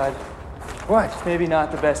 Jesus, Hud. What? Maybe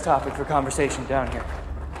not the best topic for conversation down here.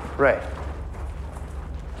 Right.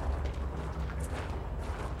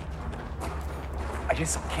 I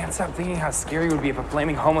just can't stop thinking how scary it would be if a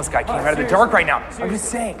flaming homeless guy came out of the dark right now. I'm just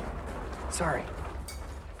saying. Sorry.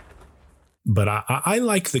 But I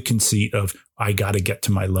like the conceit of, I got to get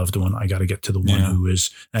to my loved one. I got to get to the one who is.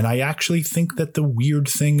 And I actually think that the weird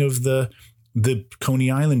thing of the Coney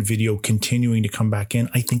Island video continuing to come back in,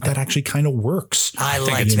 I think that actually kind of works. I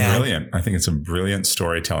think it's brilliant. I think it's a brilliant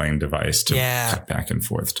storytelling device to cut back and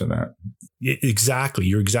forth to that. Exactly.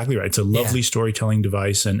 You're exactly right. It's a lovely storytelling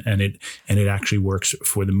device and it actually works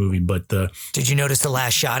for the movie. But did you notice the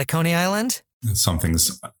last shot at Coney Island?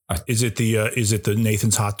 Something's. Is it the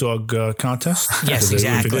Nathan's hot dog contest? Yes,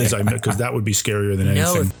 exactly. If it is, because that would be scarier than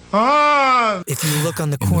anything. If you look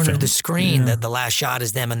on the corner of the screen, that the last shot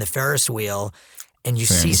is them on the Ferris wheel, and you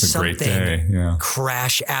see something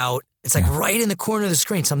crash out. It's like right in the corner of the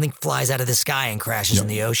screen. Something flies out of the sky and crashes in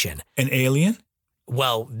the ocean. An alien?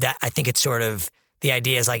 Well, I think it's sort of. The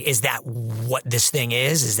idea is like, is that what this thing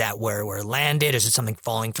is? Is that where we're landed? Is it something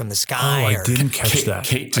falling from the sky? I didn't catch that.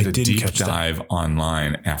 Kate did a deep dive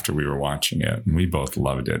online after we were watching it, and we both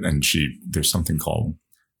loved it. And there's something called,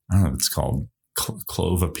 I don't know, it's called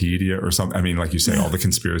Clovipedia or something. I mean, like you say, all the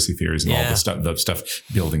conspiracy theories and all the stuff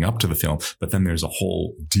building up to the film. But then there's a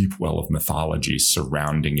whole deep well of mythology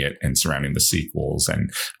surrounding it and surrounding the sequels. And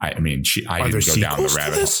I didn't go down the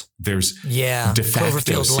rabbit hole. There's de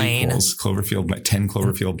facto sequels. Cloverfield, 10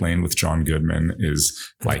 Cloverfield Lane with John Goodman is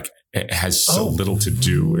like, it has so little to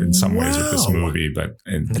do in some ways with this movie, but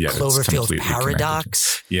the Cloverfield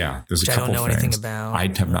Paradox. Yeah, there's a couple I don't know things. anything about. I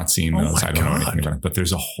have not seen those. I don't know anything about it, but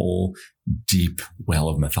there's a whole deep well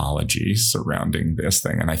of mythology surrounding this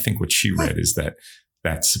thing. And I think what she read is that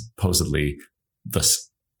supposedly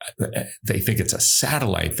they think it's a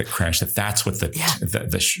satellite that crashed. That's what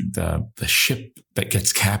the ship that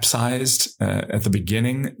gets capsized at the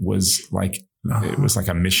beginning was like. It was like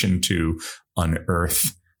a mission to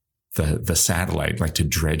unearth the satellite, like to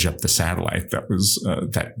dredge up the satellite that was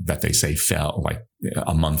that they say fell like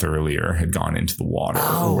a month earlier, had gone into the water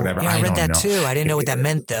or whatever. Yeah, I read that too. I didn't know what that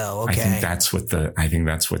meant though. Okay. I think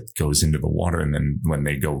that's what goes into the water, and then when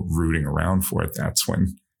they go rooting around for it, that's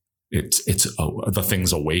when the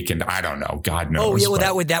thing's awakened. I don't know. God knows. Oh yeah,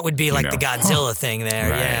 well that would be like the Godzilla thing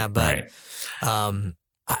there. Right, yeah, but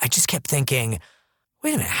I just kept thinking,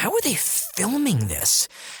 wait a minute, how are they filming this?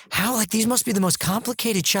 How, like, these must be the most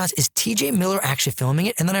complicated shots. Is TJ Miller actually filming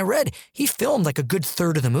it? And then I read he filmed like a good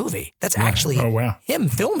third of the movie. That's actually him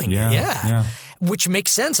filming it. Yeah. Which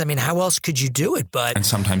makes sense. I mean, how else could you do it? And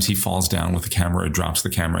sometimes he falls down with the camera, drops the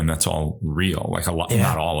camera, and that's all real. Like a lot,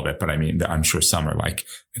 not all of it, but I mean, I'm sure some are like,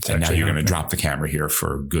 and now you're going to drop the camera here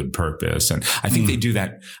for good purpose. And I think they do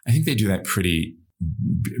that. I think they do that pretty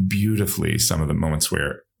beautifully. Some of the moments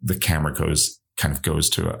where the camera goes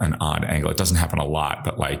to an odd angle. It doesn't happen a lot,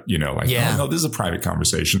 but oh no, this is a private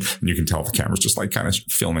conversation. And you can tell the camera's just like kind of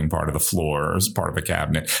filming part of the floor or part of the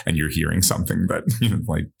cabinet, and you're hearing something that,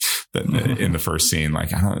 in the first scene,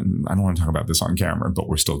 like, I don't want to talk about this on camera, but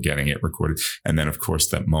we're still getting it recorded. And then of course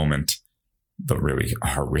that moment, the really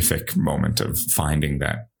horrific moment of finding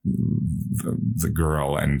that the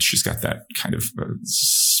girl, and she's got that kind of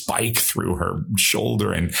spike through her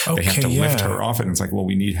shoulder, and they have to lift her off it. And it's like, well,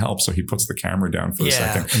 we need help. So he puts the camera down for a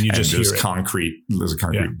second, and there's a concrete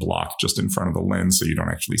block just in front of the lens, so you don't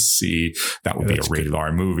actually see. That would be a rated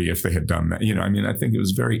R movie if they had done that. I think it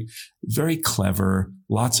was very, very clever.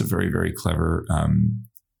 Lots of very, very clever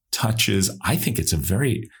touches. I think it's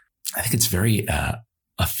very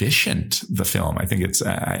efficient, the film. I think it's,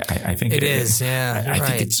 I think it is. Yeah. I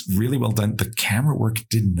think it's really well done. The camera work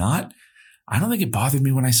I don't think it bothered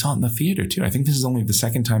me when I saw it in the theater too. I think this is only the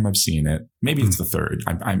second time I've seen it. Maybe it's the third.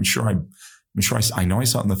 I'm sure I know I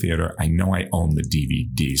saw it in the theater. I know I own the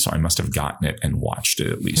DVD, so I must have gotten it and watched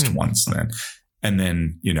it at least once then. And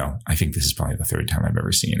then, I think this is probably the third time I've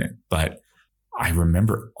ever seen it, but I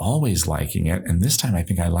remember always liking it. And this time I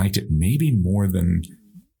think I liked it maybe more than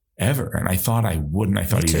ever. And I thought I wouldn't. I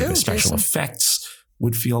thought either the special effects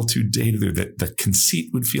would feel too dated or that the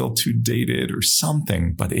conceit would feel too dated or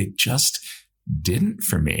something, but it just didn't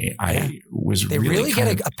for me. They really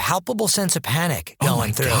get a palpable sense of panic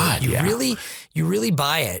going through. God, you really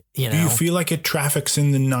buy it. You know, do you feel like it traffics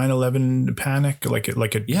in the 9/11 panic? It's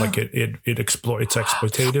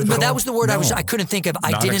exploitative? But that was the word I couldn't think of.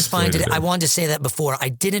 I didn't find it. I wanted to say that before. I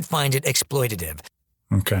didn't find it exploitative.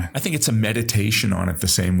 Okay. I think it's a meditation on it the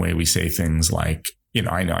same way we say things like, you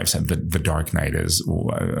know, I know I've said the Dark Knight is,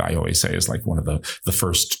 I always say is like one of the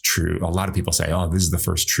first true, a lot of people say, oh, this is the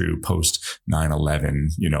first true post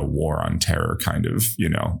 9/11, you know, war on terror kind of, you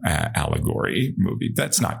know, allegory movie.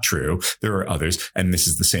 That's not true. There are others. And this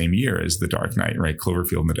is the same year as the Dark Knight, right?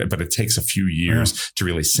 Cloverfield, but it takes a few years to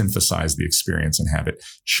really synthesize the experience and have it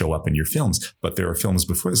show up in your films. But there are films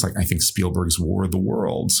before this, like I think Spielberg's War of the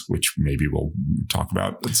Worlds, which maybe we'll talk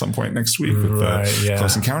about at some point next week with the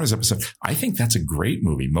Close Encounters episode. I think that's a great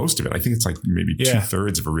movie. Most of it. I think it's like maybe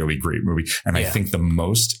 2/3 of a really great movie. And I think the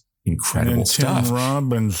most incredible stuff. Tim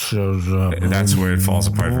Robbins shows up. That's where it falls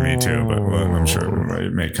apart for me too, but I'm sure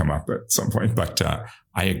it may come up at some point. But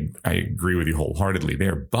I agree with you wholeheartedly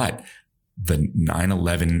there. But the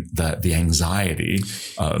 9/11, the anxiety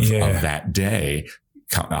of that day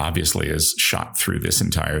obviously is shot through this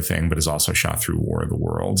entire thing, but is also shot through War of the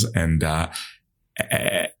Worlds. And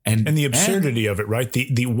the absurdity of it, right?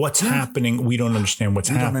 The what's happening, we don't understand what's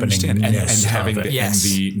happening. And having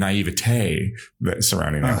the naivete that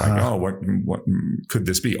surrounding that, like, oh, what could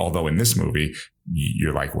this be? Although in this movie,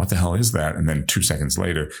 you're like, what the hell is that? And then 2 seconds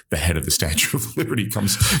later, the head of the Statue of Liberty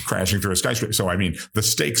comes crashing through a skyscraper. So, I mean, the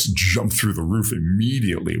stakes jump through the roof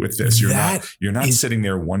immediately with this. You're not sitting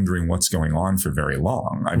there wondering what's going on for very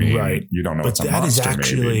long. I mean, you don't know what's a monster. But that is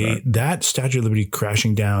actually that Statue of Liberty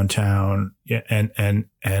crashing downtown and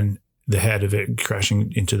the head of it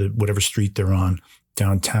crashing into whatever street they're on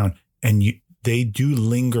downtown. And they do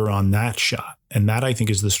linger on that shot. And that, I think,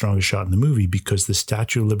 is the strongest shot in the movie because the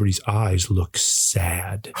Statue of Liberty's eyes look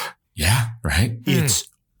sad. Yeah, right? It's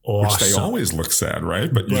awesome. Which they always look sad,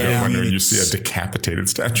 right? But you know when you see a decapitated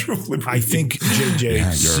Statue of Liberty. I think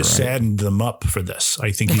JJ saddened them up for this.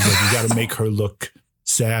 I think he's like, you got to make her look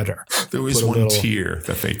sadder. There was one tear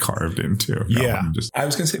that they carved into. I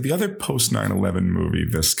was going to say the other post 9/11 movie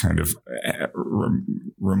this kind of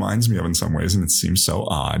reminds me of in some ways, and it seems so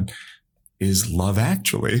odd, is Love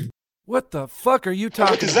Actually. What the fuck are you talking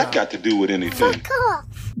about? What does that got to do with anything?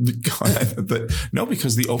 No,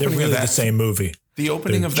 because the opening really of that the same movie. The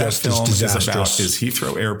opening of that film is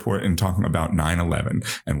Heathrow Airport and talking about 9/11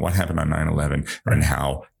 and what happened on 9/11 and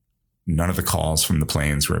how none of the calls from the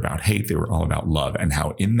planes were about hate. They were all about love, and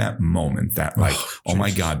how in that moment that oh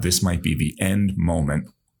my God, this might be the end moment.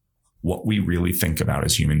 What we really think about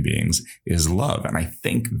as human beings is love. And I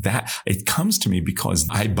think that it comes to me because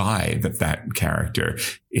I buy that character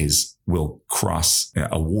will cross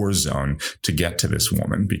a war zone to get to this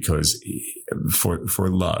woman because for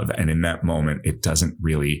love. And in that moment, it doesn't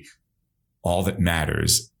really, all that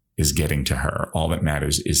matters is getting to her. All that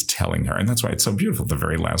matters is telling her. And that's why it's so beautiful. The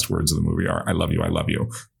very last words of the movie are, I love you. I love you.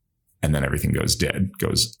 And then everything goes dead,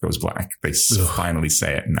 goes black. They finally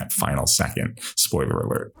say it in that final second. Spoiler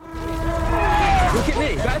alert. Look at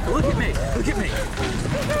me, guys. Look at me. Look at me.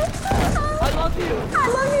 I love you. I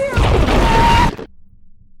love you.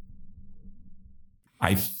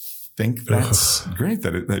 I think that's great.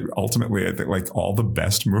 That ultimately, I think like all the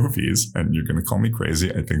best movies, and you're going to call me crazy,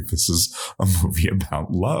 I think this is a movie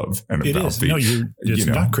about love. And it about is. It's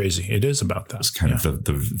not crazy. It is about that. It's kind of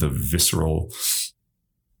the visceral.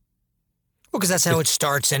 Well, because that's how it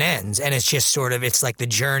starts and ends. And it's just sort of, it's like the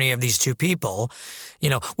journey of these two people, you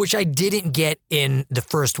know, which I didn't get in the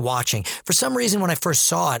first watching. For some reason, when I first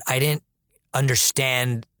saw it, I didn't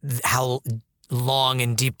understand how long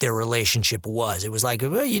and deep their relationship was. It was like,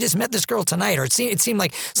 well, you just met this girl tonight, or it seemed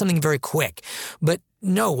like something very quick. But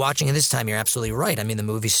no, watching it this time, you're absolutely right. I mean, the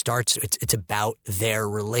movie starts, it's about their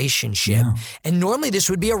relationship. Yeah. And normally this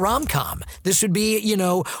would be a rom-com. This would be, you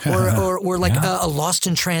know, or like a Lost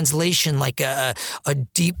in Translation, like a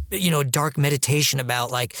deep, you know, dark meditation about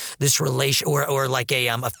like this relation, or like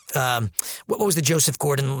what was the Joseph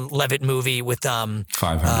Gordon-Levitt movie with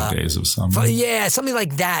 500 Days of Summer? Yeah, something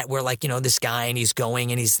like that, where like, you know, this guy and he's going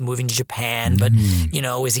and he's moving to Japan, but, you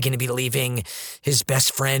know, is he going to be leaving his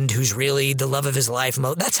best friend who's really the love of his life?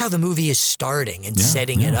 That's how the movie is starting and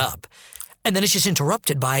setting it up. And then it's just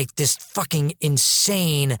interrupted by this fucking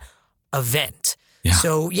insane event. Yeah.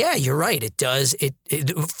 So yeah, you're right. It does.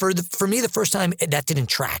 For me, the first time that didn't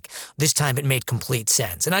track. This time it made complete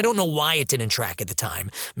sense, and I don't know why it didn't track at the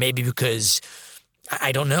time. Maybe because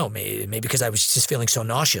I don't know. Maybe because I was just feeling so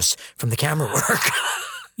nauseous from the camera work.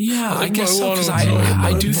 Yeah, I guess so. Because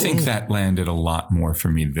I do think that landed a lot more for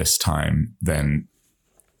me this time than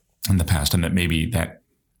in the past, and that maybe that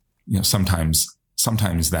sometimes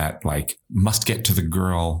that like must get to the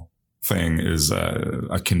girl thing is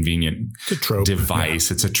a convenient device.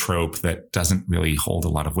 Yeah. It's a trope that doesn't really hold a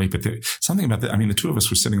lot of weight. But something about that. I mean, the two of us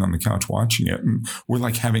were sitting on the couch watching it, and we're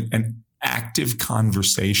like having an active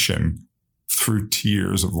conversation through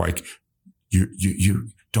tears of like, you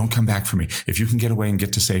don't come back for me. If you can get away and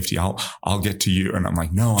get to safety, I'll get to you. And I'm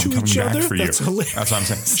like, no, I'm coming back for you. That's what I'm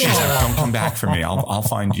saying. She's like, don't come back for me. I'll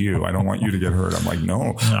find you. I don't want you to get hurt. I'm like,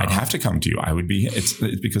 no, I'd have to come to you. I would be, it's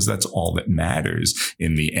because that's all that matters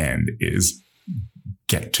in the end is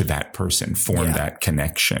get to that person, form that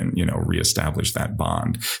connection, reestablish that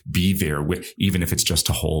bond, be there with, even if it's just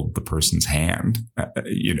to hold the person's hand,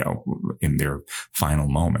 in their final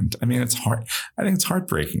moment. I mean, it's hard. I think it's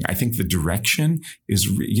heartbreaking. I think the direction is,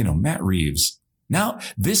 Matt Reeves. Now,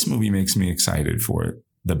 this movie makes me excited for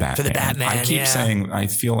the Batman. For the Batman, I keep saying, I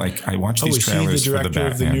feel like I watch these trailers for the Batman. Is he the director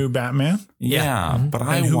of the new Batman? Yeah, but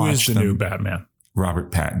and who is the new Batman?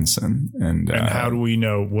 Robert Pattinson. And how do we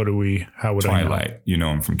know? How would Twilight. I know? You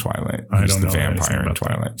know him from Twilight. He's the vampire in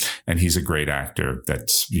Twilight. And he's a great actor.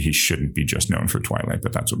 He shouldn't be just known for Twilight,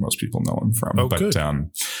 but that's what most people know him from. Oh, but, good.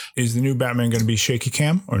 Is the new Batman going to be shaky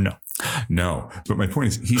cam or no? No. But my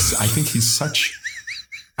point is, I think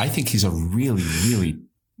he's a really, really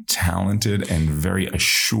talented and very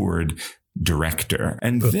assured director.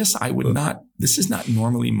 And this is not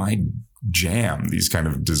normally my jam, these kind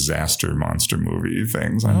of disaster monster movie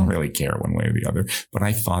things. I don't really care one way or the other, but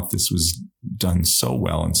I thought this was done so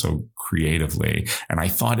well and so creatively. And I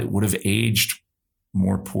thought it would have aged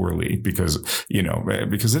more poorly because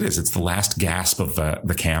it's the last gasp of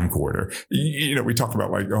the camcorder. We talk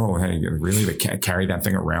about like, oh, hey, really they carry that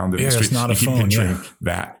thing around in the street. It's not a phone.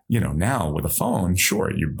 That, now with a phone,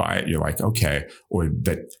 sure, you buy it. You're like, okay. Or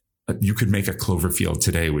that you could make a Cloverfield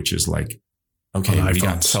today, which is like, okay, we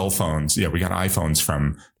got cell phones. Yeah, we got iPhones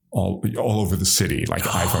from all over the city, like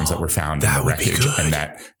iPhones that were found in the wreckage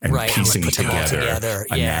and piecing together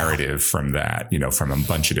a narrative from that, from a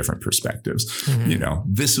bunch of different perspectives.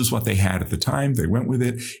 Mm-hmm. This is what they had at the time. They went with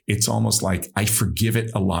it. It's almost like I forgive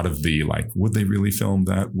it a lot of the like, would they really film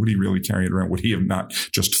that? Would he really carry it around? Would he have not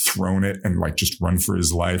just thrown it and like just run for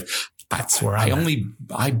his life? That's where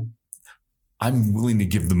I'm willing to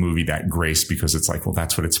give the movie that grace because it's like, well,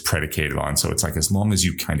 that's what it's predicated on. So it's like, as long as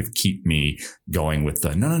you kind of keep me going with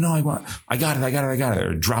the, no, I got it,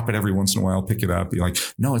 or drop it every once in a while, pick it up, be like,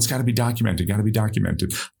 no, it's got to be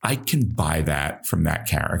documented. I can buy that from that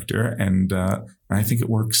character. And I think it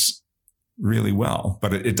works really well,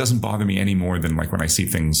 but it doesn't bother me any more than like when I see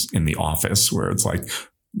things in The Office where it's like,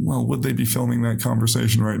 well, would they be filming that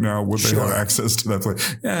conversation right now? Would they have access to that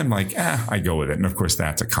place? Yeah, I'm like, I go with it. And of course,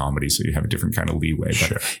 that's a comedy, so you have a different kind of leeway.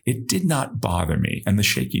 But it did not bother me. And the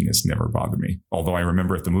shakiness never bothered me. Although I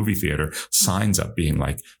remember at the movie theater, signs up being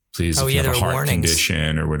like, please, if you have a heart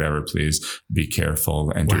condition or whatever, please be careful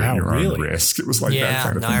and you're at your own risk. It was like that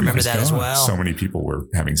kind of thing. I remember that as well. So many people were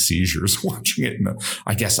having seizures watching it. And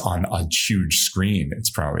I guess on a huge screen, it's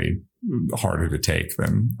probably harder to take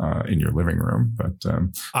than in your living room. But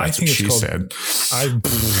that's what she said. I think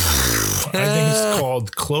it's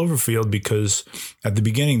called Cloverfield because at the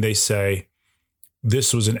beginning they say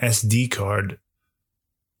this was an SD card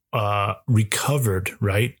recovered,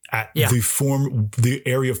 right? At the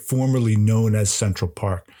area formerly known as Central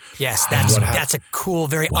Park. Yes, that's a cool,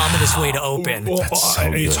 very ominous way to open.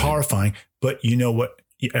 It's horrifying. But you know what?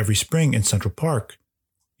 Every spring in Central Park,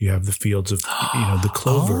 you have the fields of the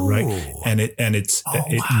clover, right? And it's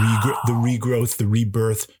the regrowth, the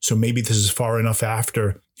rebirth. So maybe this is far enough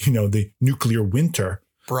after the nuclear winter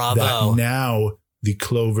that now the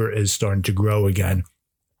clover is starting to grow again.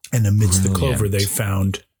 And amidst the clover, they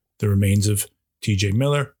found the remains of T.J.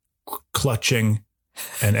 Miller clutching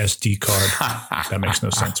an SD card. That makes no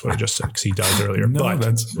sense what I just said because he died earlier. No, but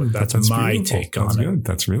that's my take on it.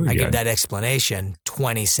 That's really good. I give that explanation.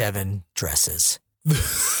 27 dresses and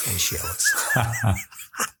Sheilas.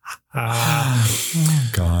 Oh,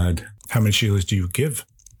 God. How many Sheilas do you give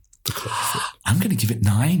the Cloverfield? I'm going to give it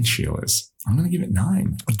 9 Sheilas. I'm going to give it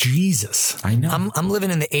 9. Jesus. I know. I'm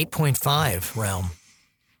living in the 8.5 realm.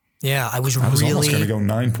 Yeah, I was almost going to go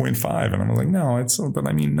 9.5, and I'm like, no, but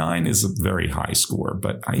I mean, 9 is a very high score,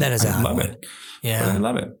 but I love it. Yeah, but I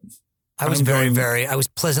love it. I was I was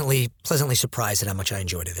pleasantly surprised at how much I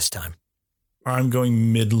enjoyed it this time. I'm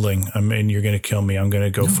going middling. I mean, you're going to kill me. I'm going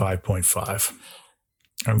to go 5.5.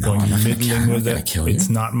 I'm going middling with it. It's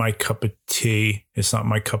not my cup of tea. It's not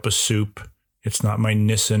my cup of soup. It's not my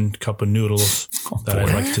Nissan cup of noodles that I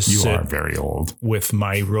like to sit are very old. with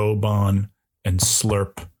my robe on and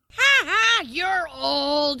slurp. You're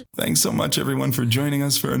old. Thanks so much, everyone, for joining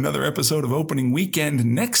us for another episode of Opening Weekend.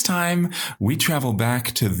 Next time, we travel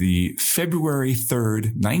back to the February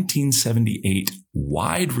 3rd, 1978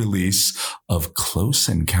 wide release of Close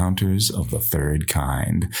Encounters of the Third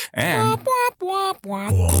Kind. And,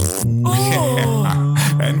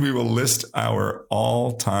 and we will list our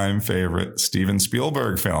all-time favorite Steven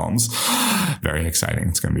Spielberg films. Very exciting.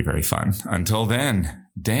 It's going to be very fun. Until then,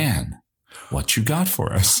 Dan, what you got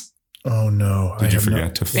for us? Oh, no. Did you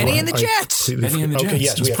forget to Benny and the Jets. Benny and the Jets. Okay,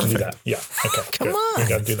 yes, we have perfect. to do that. Yeah. Okay. Come good. on. We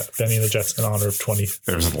got to do that. Benny and the Jets in honor of 20.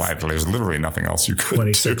 There's literally nothing else you could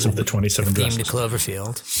 26 do. of the 27 Theme dresses. to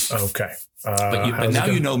Cloverfield. Okay. But now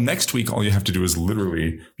you know next week all you have to do is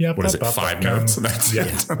literally, what is it, 5 notes? That's it.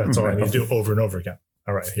 That's all I need to do over and over again.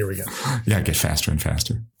 All right, here we go. Yeah, get faster and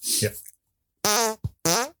faster. Yeah.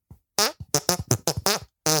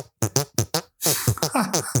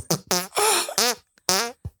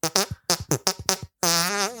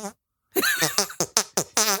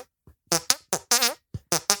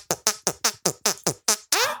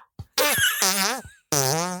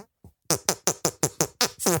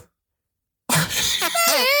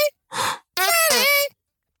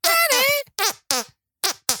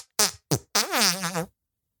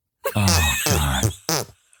 Oh, God.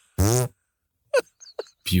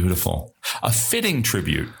 Beautiful. A fitting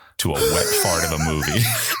tribute to a wet fart of a movie.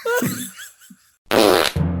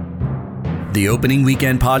 The Opening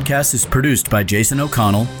Weekend podcast is produced by Jason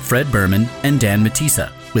O'Connell, Fred Berman, and Dan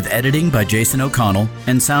Matissa, with editing by Jason O'Connell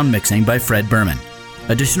and sound mixing by Fred Berman.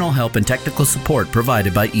 Additional help and technical support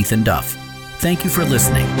provided by Ethan Duff. Thank you for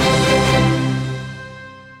listening.